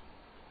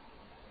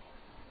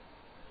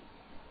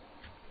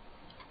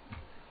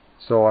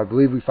 So I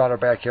believe we found our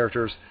bad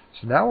characters.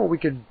 So now what we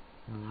could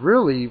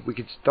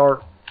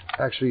start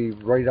actually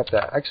writing up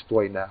that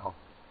exploit now,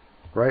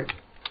 right?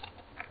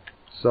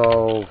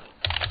 So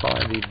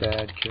find the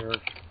bad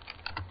characters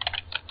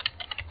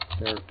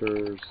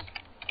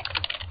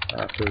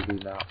after the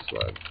map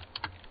sled.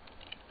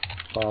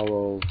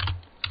 Follow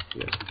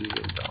the SD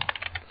window.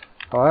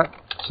 Alright,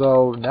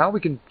 so now we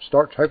can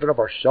start typing up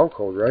our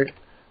shellcode, right?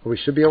 We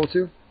should be able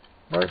to,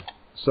 right?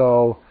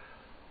 So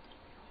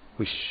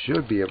we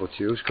should be able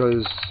to,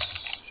 because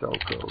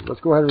shellcode.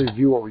 Let's go ahead and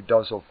review what we've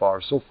done so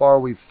far. So far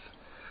we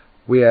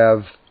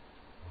have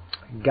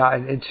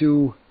gotten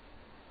into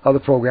the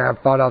program,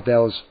 found out that it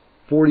was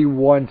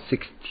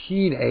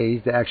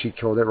 4116As that actually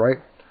killed it, right?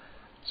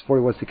 It's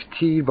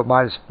 4116, but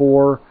minus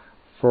 4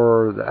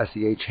 for the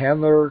SEH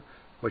handler,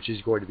 which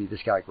is going to be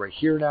this guy right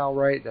here now,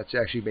 right? That's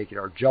actually making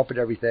our jump and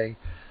everything.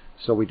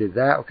 So we did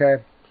that, okay?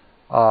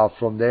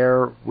 From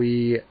there,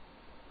 we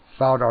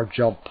found our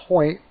jump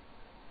point,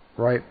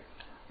 right?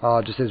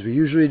 Just as we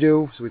usually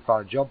do. So we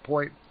found a jump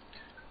point.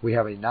 We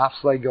have a knot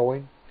sled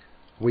going.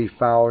 We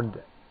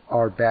found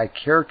our bad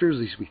characters,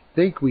 at least we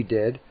think we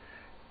did.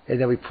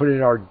 And then we put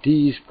in our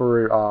D's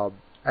for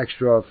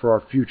extra for our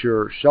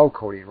future shell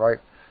coding, right?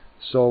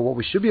 So what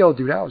we should be able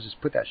to do now is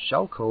just put that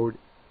shell code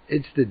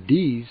into the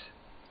D's.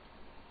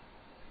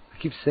 I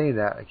keep saying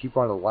that. I keep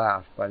wanting to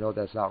laugh, but I know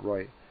that's not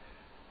right.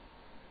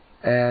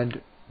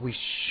 And we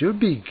should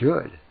be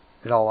good,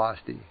 in all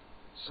honesty.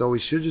 So we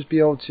should just be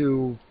able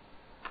to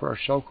put our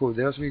shell code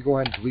there. So we can go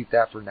ahead and delete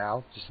that for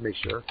now, just to make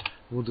sure.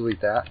 We'll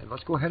delete that. And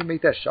let's go ahead and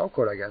make that shell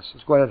code, I guess.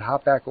 Let's go ahead and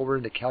hop back over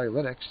into Kali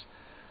Linux,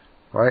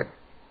 right?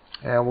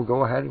 And we'll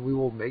go ahead and we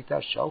will make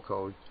that shell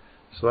code.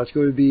 So that's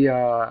going to be,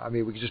 I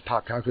mean, we can just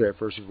pop calculator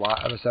first if you want.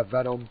 MSF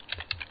Venom,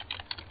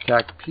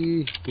 TAC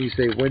P, we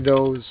say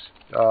Windows,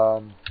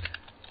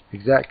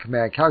 exact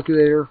command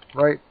calculator,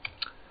 right?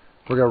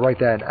 We're going to write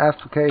that in F,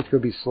 okay? It's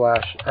going to be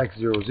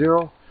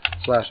 /x00,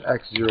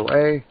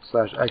 /x0a,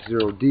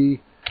 /x0d,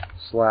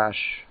 I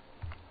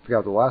forgot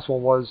what the last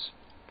one was,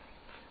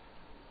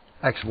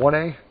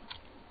 x1a,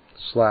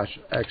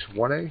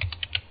 /x1a,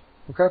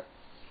 okay?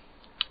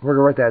 We're going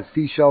to write that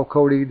C shell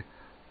coding.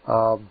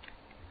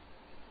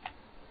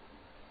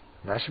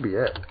 That should be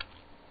it.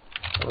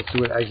 So let's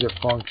do an exit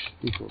func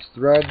equals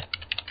thread,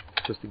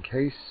 just in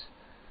case.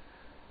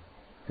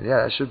 And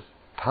yeah, that should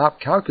pop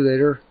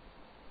calculator.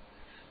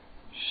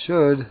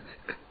 Should.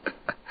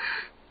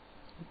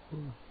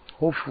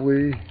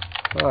 Hopefully.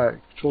 Alright,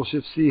 Control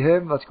Shift C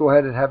him. Let's go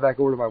ahead and head back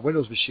over to my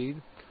Windows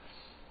machine.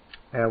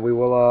 And we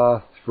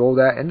will throw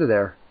that into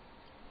there.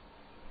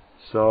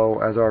 So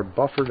as our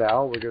buffer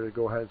now, we're going to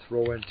go ahead and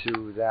throw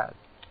into that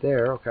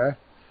there, okay?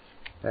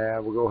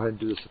 And we'll go ahead and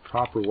do this the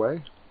proper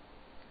way.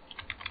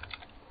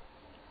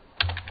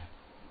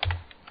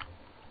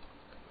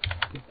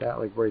 Get that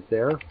like right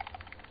there.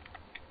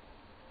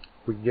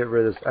 We can get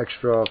rid of this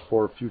extra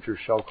for future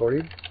shell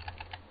coding.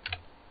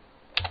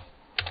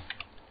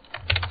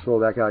 Throw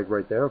that guy like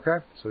right there, okay?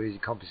 So he's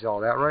encompassing all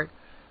that, right?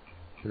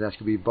 And that's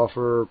going to be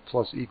buffer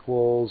plus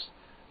equals.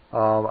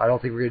 I don't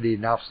think we're going to need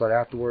an offset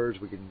afterwards.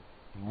 We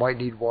might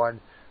need one.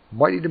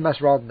 Might need to mess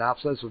around with an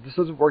offset. So if this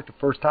doesn't work the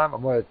first time,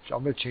 I'm gonna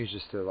change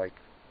this to like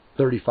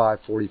 35,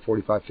 40,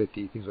 45,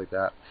 50, things like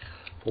that.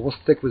 But we'll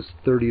stick with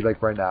 30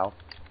 like right now.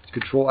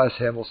 Control S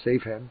him, we'll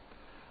save him.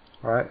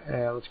 Alright,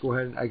 and let's go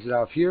ahead and exit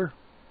out of here.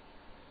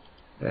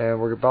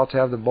 And we're about to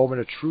have the moment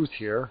of truth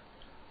here,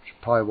 which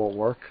probably won't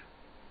work.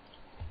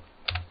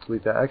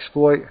 Delete that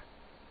exploit.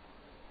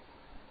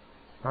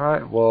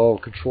 Alright, we'll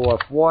Control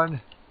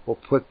F1. We'll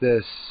put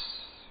this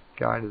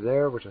guy into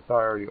there, which I thought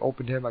I already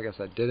opened him. I guess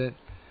I didn't.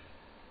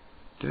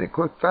 Didn't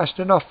click fast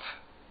enough.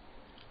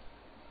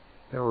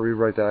 Then we'll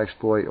rewrite that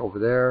exploit over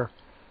there.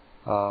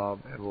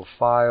 And we'll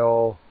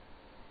file,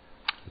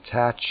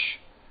 attach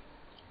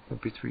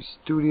MP3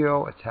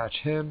 Studio,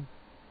 attach him.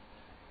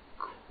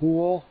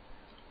 Cool.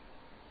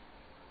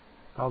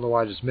 I don't know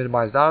why I just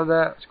minimized out of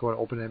that. Let's go ahead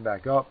and open him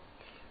back up.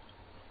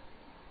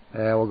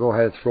 And we'll go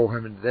ahead and throw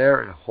him into there,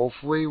 and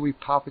hopefully we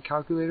pop a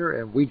calculator,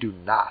 and we do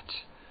not.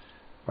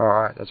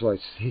 Alright, that's what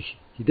I see.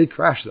 He did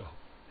crash though.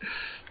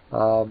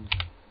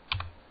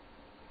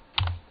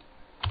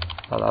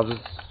 I'll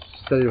just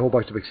study a whole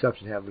bunch of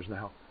exception handlers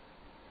now.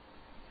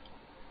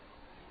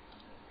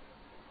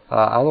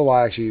 I don't know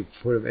why I actually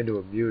put him into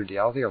immunity.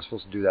 I don't think I was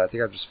supposed to do that. I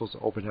think I'm just supposed to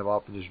open him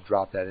up and just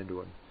drop that into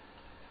him.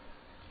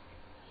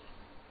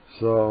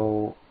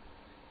 So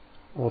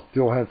We'll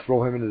go ahead and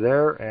throw him into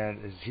there.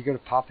 And is he going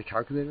to pop the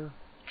calculator?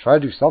 Try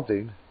to do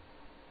something.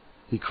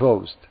 He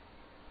closed.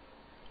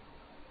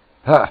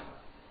 Ha!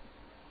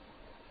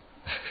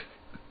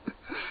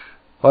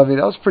 Well, I mean,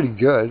 that was pretty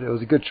good. It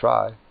was a good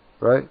try,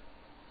 right?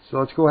 So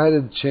let's go ahead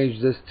and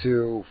change this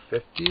to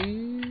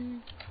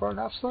 50 for an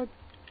offset.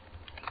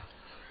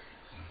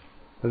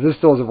 If this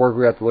still doesn't work,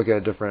 we have to look at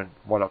a different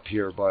one up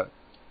here, but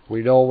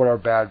we know what our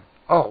bad...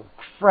 Oh,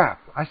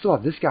 crap. I still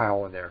have this guy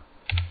all in there.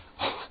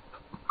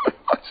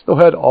 I still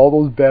had all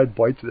those bad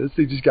bites. This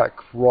thing just got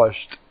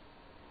crushed.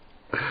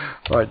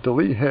 Alright,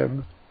 delete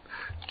him.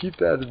 Keep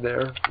that in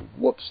there.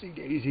 Whoopsie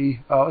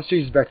daisy. Let's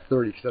change this back to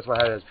 30, because that's what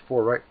I had as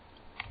before, right?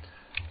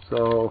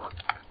 So,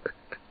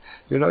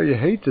 you know, you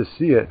hate to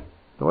see it.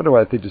 No wonder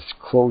why they just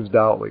closed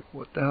out. Like,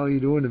 what the hell are you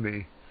doing to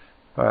me?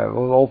 Alright,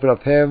 we'll open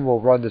up him. We'll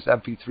run this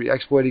MP3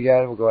 exploit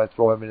again. We'll go ahead and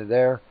throw him into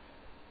there.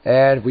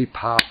 And we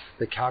pop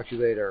the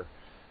calculator.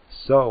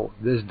 So,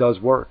 this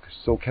does work.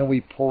 So, can we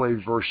pull a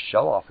reverse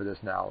shell off of this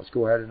now? Let's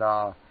go ahead and,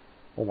 oh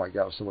my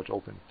god, so much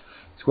open.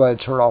 Let's go ahead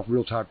and turn off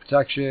real-time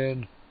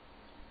protection.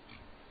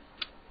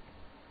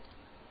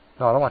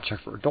 No, I don't want to check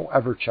for... Don't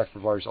ever check for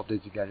virus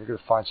updates again. You're going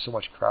to find so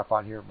much crap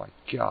on here. My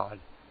god.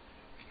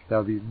 That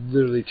would be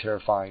literally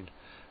terrifying.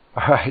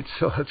 Alright,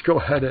 so let's go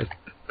ahead and...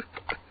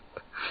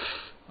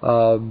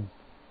 oh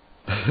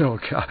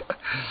god.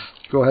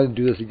 Go ahead and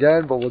do this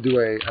again, but we'll do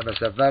a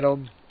MSF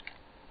Venom.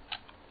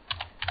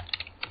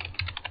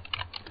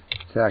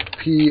 Attack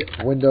P,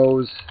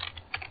 Windows,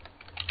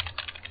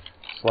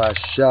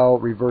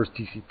 /shell, reverse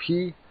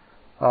TCP.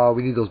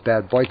 We need those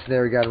bad bytes in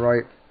there again,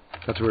 right?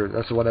 That's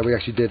the one that we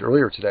actually did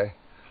earlier today.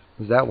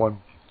 Was that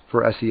one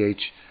for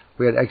SEH?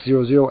 We had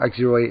X00,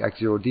 X08,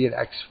 X0D, and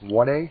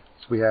X1A.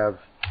 So we have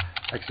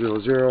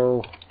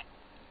X00,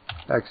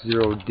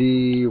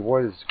 X0D.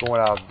 What is going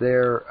on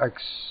there?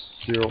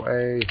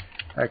 X0A,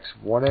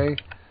 X1A. Am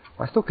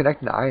I still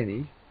connecting to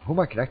INE? Who am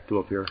I connected to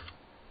up here?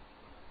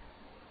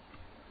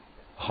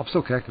 Oh, I'm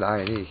still connected to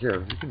INE.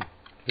 Here,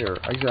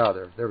 exit out of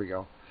there. There we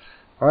go.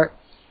 Alright.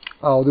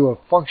 I'll do a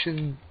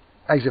function,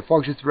 exit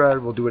function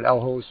thread. We'll do an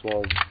lhost.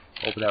 We'll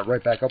open that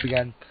right back up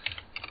again.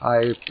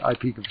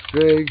 IP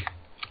config,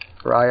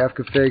 or IF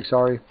config,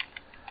 sorry.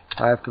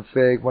 IF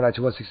config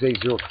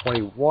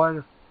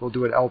 192.168.0.21. We'll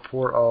do an L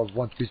port of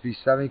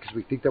 1337 because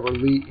we think that we're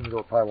elite, even though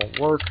it probably won't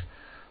work.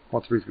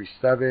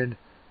 1337.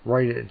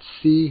 Write it in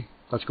C.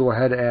 Let's go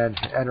ahead and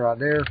enter on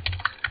there.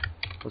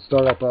 Let's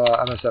start up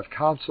MSF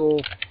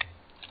console.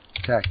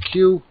 Attack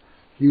Q.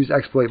 Use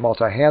exploit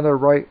multi-handler,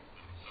 right?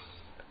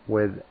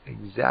 With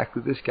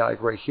exactly this guy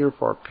right here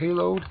for our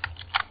payload.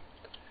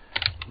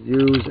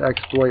 Use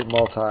exploit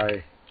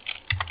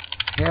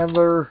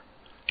multi-handler.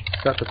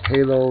 Set the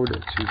payload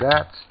to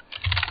that.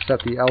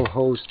 Set the L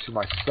host to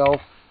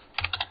myself.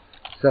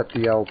 Set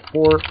the L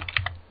port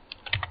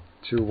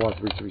to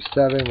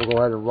 1337. We'll go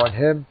ahead and run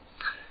him.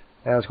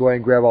 And let's go ahead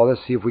and grab all this,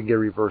 see if we can get a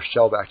reverse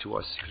shell back to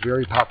us. Because we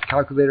already popped the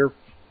calculator.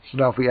 So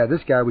now if we add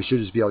this guy, we should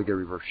just be able to get a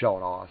reverse shell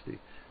in all honesty.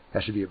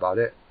 That should be about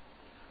it.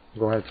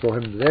 We'll go ahead and throw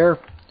him into there.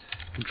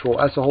 Control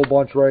S a whole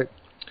bunch, right?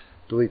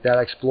 Delete that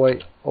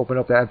exploit. Open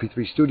up the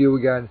MP3 studio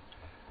again.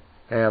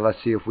 And let's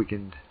see if we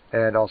can,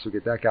 and also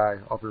get that guy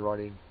up and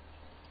running.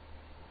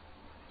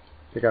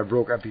 I think I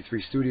broke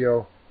MP3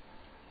 studio.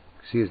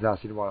 See, it's not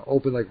seeming to want to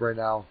open like right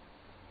now.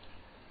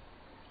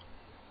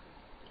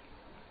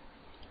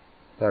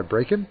 Did I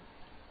break him?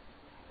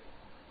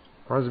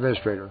 Runs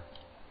administrator.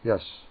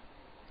 Yes.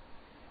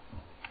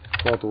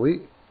 Control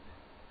delete.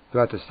 Do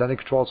I have to send a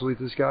control delete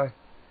to this guy?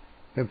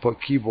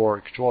 Input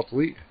keyboard. Control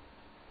delete.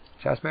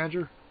 Task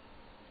manager.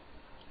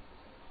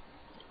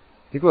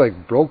 I think we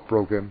like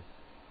broke him.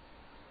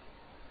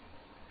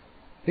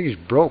 I think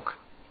he's broke.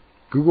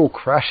 Google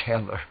crash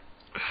handler.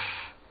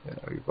 Yeah,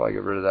 we can probably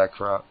get rid of that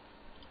crap.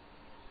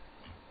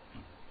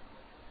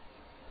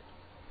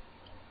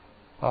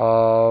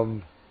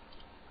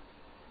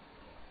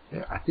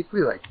 Yeah, I think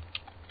we like.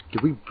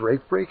 Did we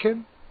break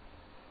him?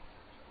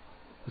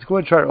 Let's go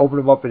ahead and try to open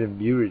him up in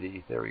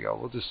immunity. There we go.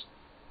 We'll just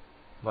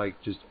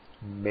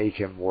make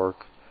him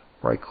work.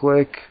 Right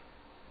click.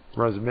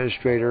 Run as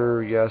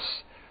administrator. Yes.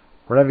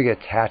 We're not even going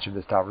to attach him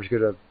this time. We're just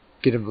going to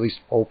get him at least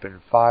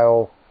open.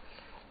 File.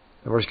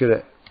 And we're just going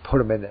to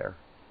put him in there.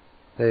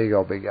 There you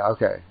go, big guy.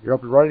 Okay. You're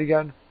up and running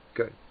again?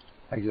 Good.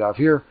 Exit out of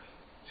here.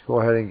 Let's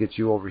go ahead and get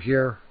you over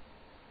here.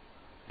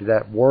 Did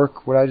that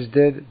work, what I just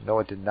did? No,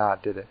 it did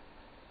not, did it?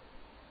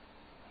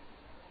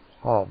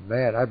 Oh,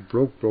 man. I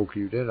broke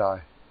you, didn't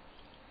I?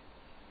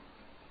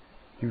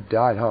 You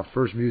died, huh?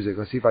 First music.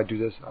 Let's see if I do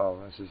this. Oh,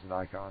 this is an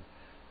icon.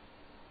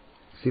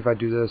 Let's see if I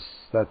do this.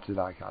 That's an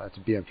icon. That's a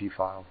BMP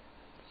file.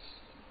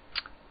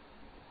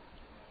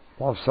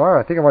 Well, I'm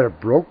sorry. I think I might have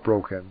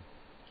broke him.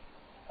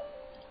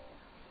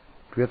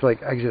 Do we have to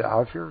like exit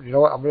out of here? You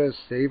know what? I'm going to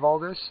save all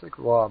this.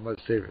 Well, I'm going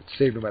to save it.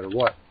 Save no matter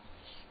what.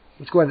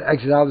 Let's go ahead and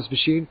exit out of this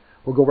machine.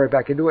 We'll go right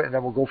back into it, and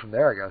then we'll go from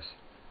there, I guess.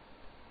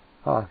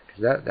 Huh?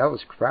 Because that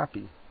was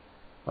crappy.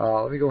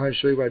 Let me go ahead and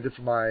show you what I did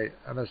for my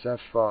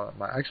MSF,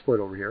 my exploit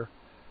over here.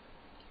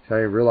 I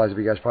didn't realize that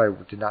you guys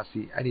probably did not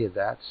see any of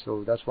that,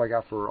 so that's what I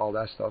got for all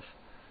that stuff.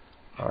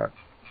 Alright,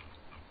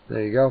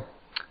 there you go.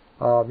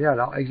 Yeah,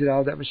 now exit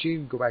out of that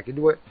machine, go back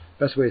into it.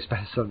 Best way to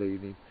spend Sunday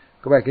evening.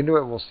 Go back into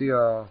it and we'll see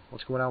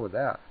what's going on with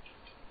that.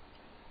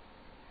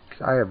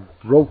 Because I have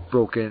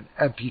broken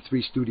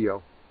MP3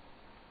 Studio.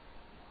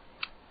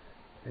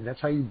 And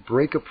that's how you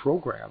break a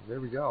program. There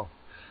we go.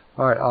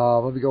 Alright,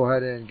 let me go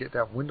ahead and get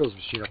that Windows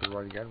machine up and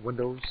running again.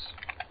 Windows.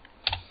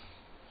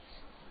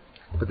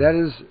 But that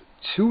is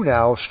 2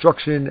 now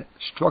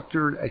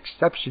structured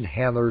exception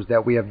handlers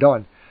that we have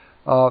done.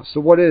 So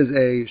what is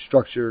a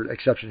structured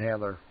exception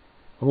handler?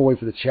 I'm going to wait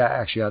for the chat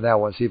actually on that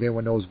one, see if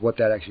anyone knows what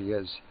that actually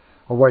is,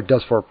 or what it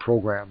does for a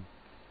program.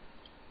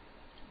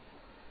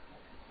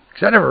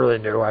 Because I never really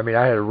knew. I mean,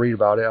 I had to read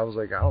about it. I was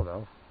like, I don't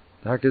know.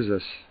 The heck is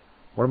this?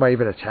 What am I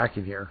even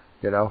attacking here?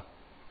 You know?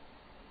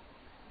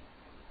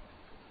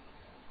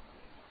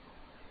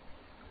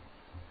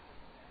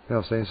 You know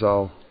what I'm saying?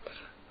 So,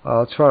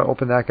 let's try to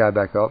open that guy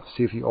back up,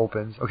 see if he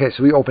opens. Okay,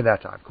 so he opened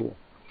that time. Cool.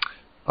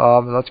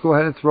 Let's go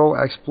ahead and throw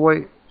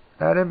exploit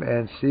at him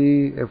and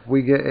see if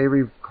we get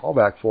a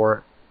callback for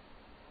it.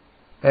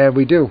 And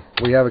we do.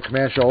 We have a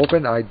command shell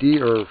open,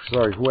 ID, or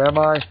sorry, who am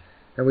I?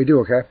 And we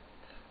do, okay?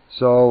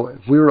 So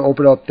if we were to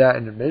open up that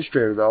in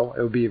administrator, though,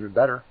 it would be even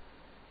better.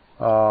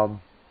 Just want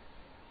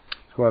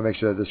to make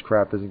sure that this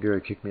crap isn't going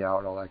to kick me out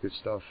and all that good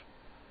stuff.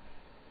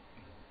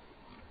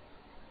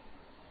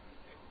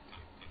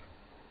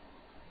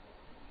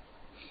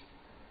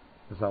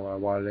 That's not what I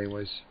wanted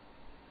anyways.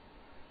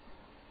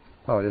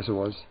 Oh, yes it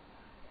was.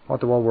 I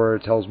want the one where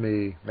it tells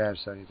me manage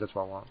settings. That's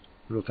what I want.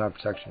 Real-time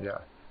protection, yeah.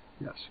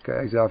 Yes. Okay,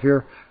 exit out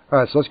here.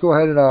 Alright, so let's go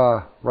ahead and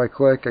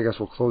right-click. I guess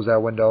we'll close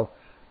that window.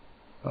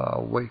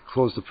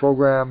 Close the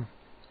program.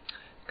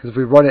 Because if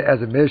we run it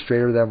as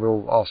administrator, then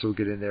we'll also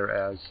get in there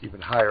as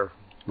even higher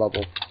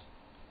level.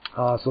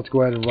 So let's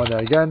go ahead and run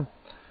that again.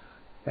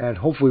 And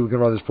hopefully we can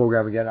run this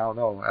program again. I don't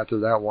know. After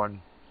that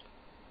one,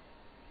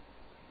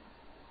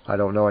 I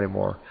don't know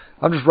anymore.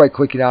 I'm just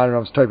right-clicking on it.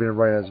 I'm just typing in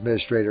run as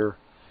administrator.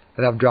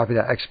 And I'm dropping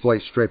that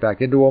exploit straight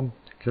back into them.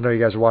 Because I know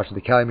you guys are watching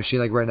the Kali machine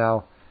like right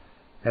now.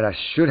 And I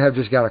should have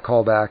just got a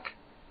call back.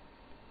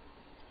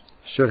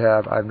 Should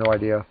have. I have no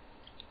idea.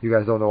 You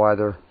guys don't know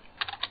either.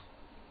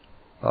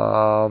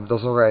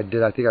 Doesn't look like I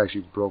did. I think I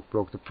actually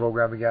broke the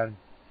program again.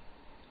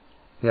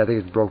 Yeah, I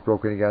think it's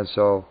broken again.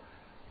 So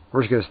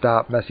we're just going to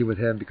stop messing with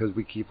him because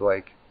we keep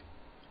like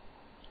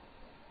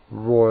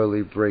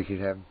royally breaking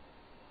him.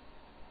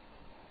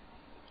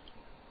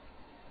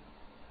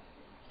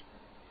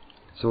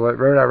 So right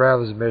when I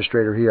ran as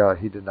administrator,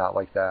 he did not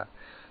like that.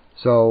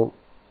 So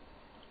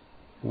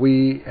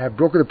we have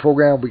broken the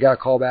program. We got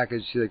a callback,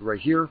 as you see, like right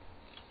here.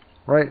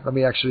 Right? Let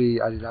me actually,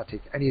 I did not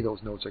take any of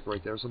those notes like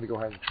right there. So let me go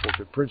ahead and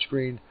go to print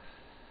screen.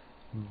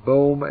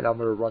 Boom. And I'm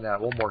going to run that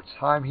one more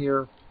time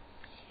here.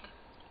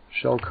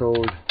 Shell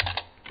code.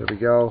 There we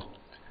go.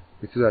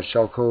 We threw that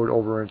shell code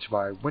over into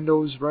my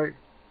Windows, right?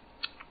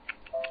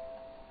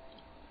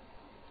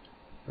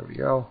 There we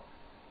go.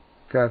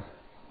 Okay.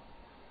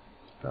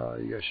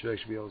 You guys should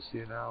actually be able to see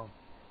it now.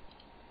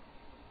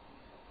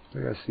 What do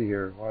you guys see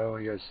here? Why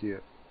don't you guys see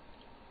it?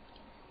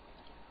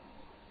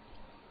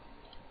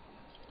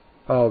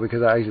 Oh,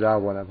 because I exited out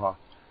of one of them, huh?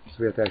 So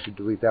we have to actually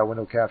delete that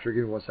window capture.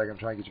 Give me 1 second. I'm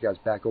trying to get you guys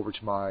back over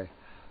to my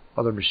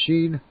other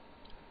machine.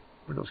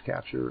 Windows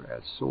capture,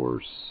 add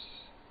source.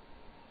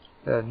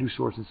 Add new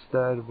source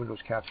instead. Windows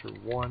capture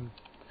 1.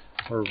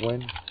 Or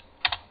win.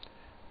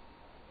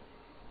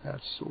 Add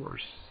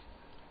source.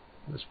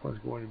 This one's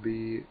going to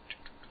be...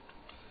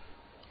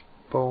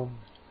 Boom.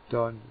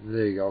 Done.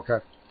 There you go.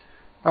 Okay.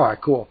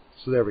 Alright, cool.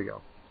 So there we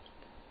go.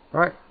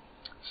 Alright.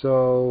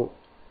 So...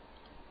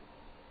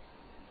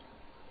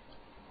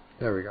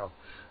 There we go.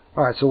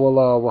 Alright, so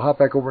we'll hop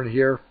back over in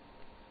here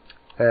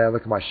and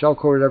look at my shell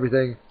code and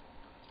everything.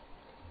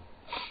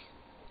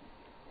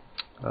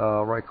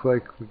 Right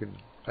click, we can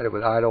edit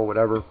with idle,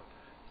 whatever.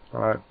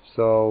 Alright,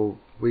 so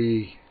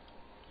we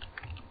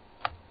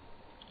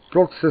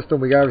broke the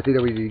system, we got everything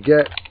that we need to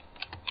get.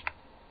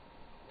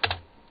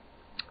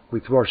 We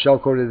threw our shell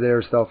code in there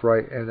and stuff,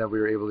 right, and then we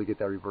were able to get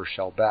that reverse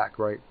shell back,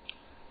 right?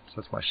 So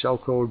that's my shell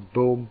code,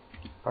 boom.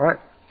 Alright.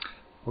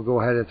 We'll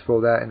go ahead and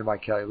throw that into my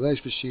Kali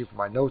Linux machine for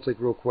my notes like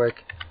real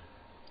quick,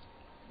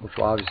 which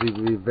will obviously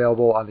be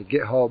available on the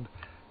GitHub.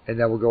 And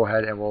then we'll go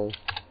ahead and we'll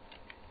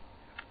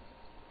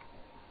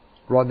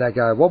run that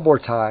guy one more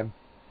time,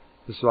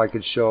 just so I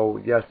can show,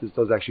 yes, this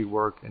does actually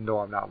work, and no,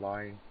 I'm not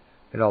lying,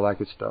 and all that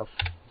good stuff.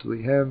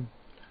 Delete him.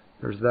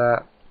 There's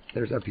that.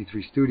 There's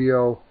MP3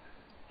 Studio.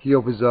 He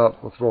opens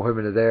up. We'll throw him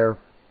into there.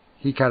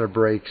 He kind of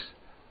breaks.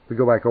 We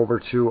go back over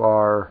to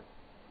our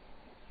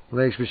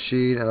Linux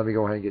machine, and let me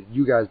go ahead and get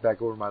you guys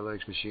back over to my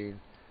Linux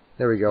machine.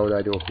 There we go.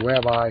 I do a who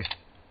am I,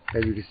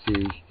 and you can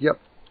see, yep,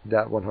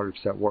 that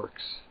 100%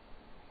 works.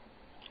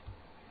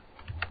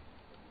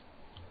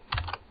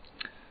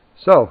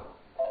 So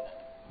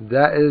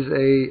that is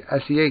a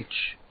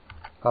SEH,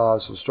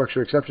 so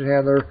structured exception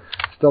handler.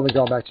 Still haven't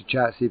gone back to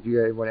chat, see if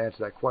you guys want to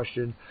answer that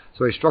question.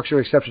 So a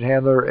structured exception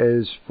handler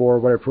is for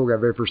when a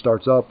program very first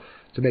starts up,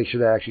 to make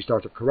sure that it actually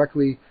starts up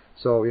correctly.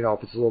 So, you know,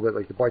 if it's a little bit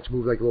like the bytes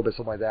move like a little bit,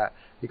 something like that,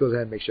 it goes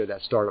ahead and makes sure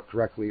that starts up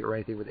correctly, or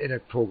anything within a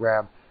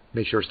program,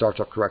 make sure it starts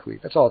up correctly.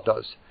 That's all it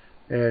does.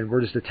 And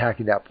we're just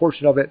attacking that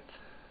portion of it.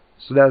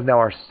 So that is now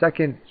our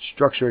second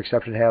structure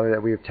exception handler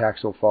that we have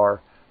attacked so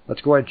far.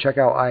 Let's go ahead and check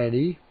out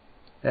INE,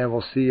 and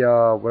we'll see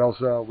what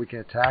else we can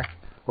attack,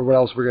 or what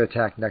else we're going to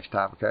attack next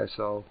time. Okay,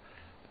 so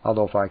I don't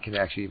know if I can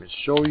actually even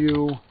show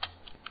you.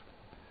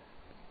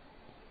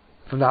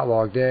 If I'm not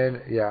logged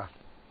in, yeah.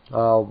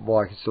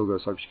 Well, I can still go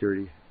to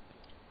cybersecurity.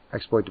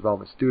 Exploit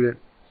development student.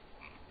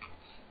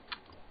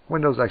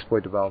 Windows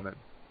exploit development.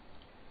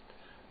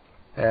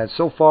 And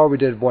so far we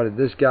did one of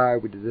this guy,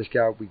 we did this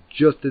guy, we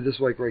just did this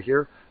like right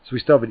here. So we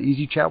still have an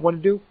easy chat one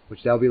to do,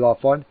 which that'll be a lot of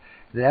fun.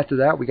 And then after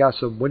that we got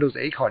some Windows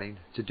egg hunting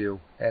to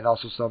do, and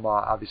also some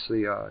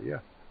obviously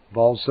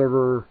Vol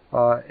server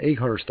egg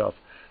hunter stuff.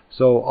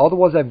 So all the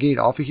ones I'm getting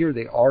off of here,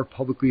 they are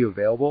publicly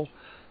available.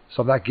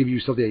 So I'm not giving you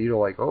something that you know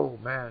like, oh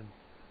man.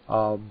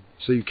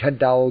 So you can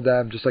download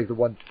them, just like the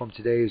one from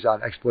today is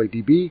on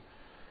ExploitDB.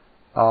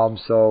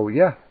 So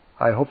yeah,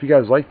 I hope you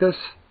guys like this.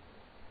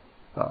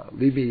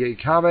 Leave me any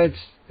comments.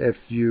 If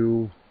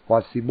you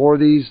want to see more of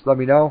these, let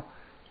me know.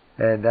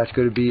 And that's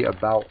going to be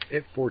about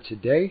it for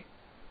today,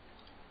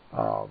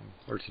 or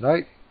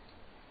tonight.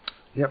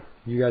 Yep,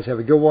 you guys have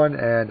a good one,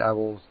 and I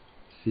will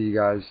see you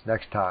guys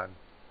next time.